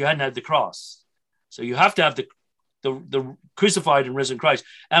 Because you hadn't had the cross. So you have to have the crucified and risen Christ.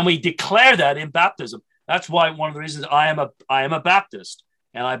 And we declare that in baptism. That's why one of the reasons I am a Baptist.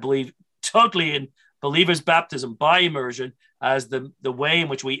 And I believe totally in believers' baptism by immersion as the way in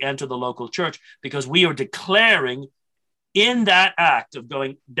which we enter the local church, because we are declaring in that act of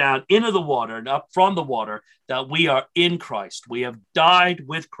going down into the water and up from the water that we are in Christ. We have died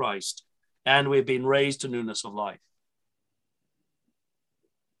with Christ and we've been raised to newness of life.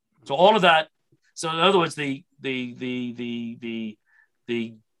 So all of that. So in other words, the gift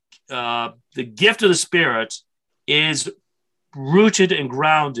of the Spirit is rooted and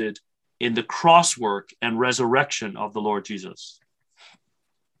grounded in the cross work and resurrection of the Lord Jesus.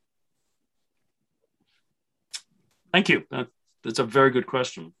 Thank you. That's a very good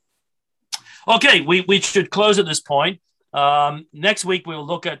question. Okay, we should close at this point. Next week, we'll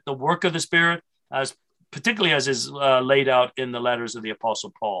look at the work of the Spirit, particularly as is laid out in the letters of the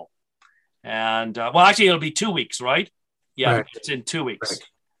Apostle Paul. And, well, actually, it'll be 2 weeks, right? Yeah, right. It's in 2 weeks. Right.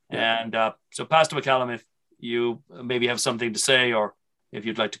 Yeah. And so, Pastor McCallum, if you maybe have something to say or if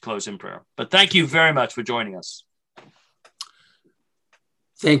you'd like to close in prayer. But thank you very much for joining us.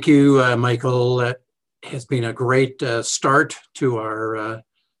 Thank you, Michael. That has been a great start to our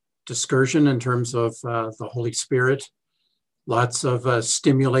discussion in terms of the Holy Spirit. Lots of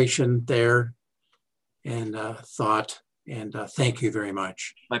stimulation there and thought. And thank you very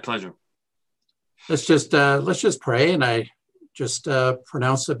much. My pleasure. Let's just pray, and I just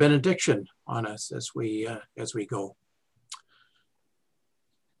pronounce a benediction on us as we go.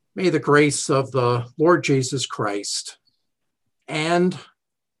 May the grace of the Lord Jesus Christ and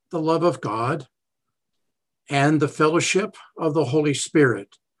the love of God and the fellowship of the Holy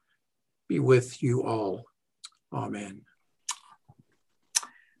Spirit be with you all. Amen.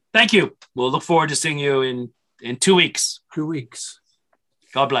 Thank you. We'll look forward to seeing you in 2 weeks. 2 weeks.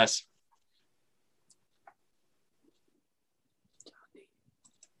 God bless.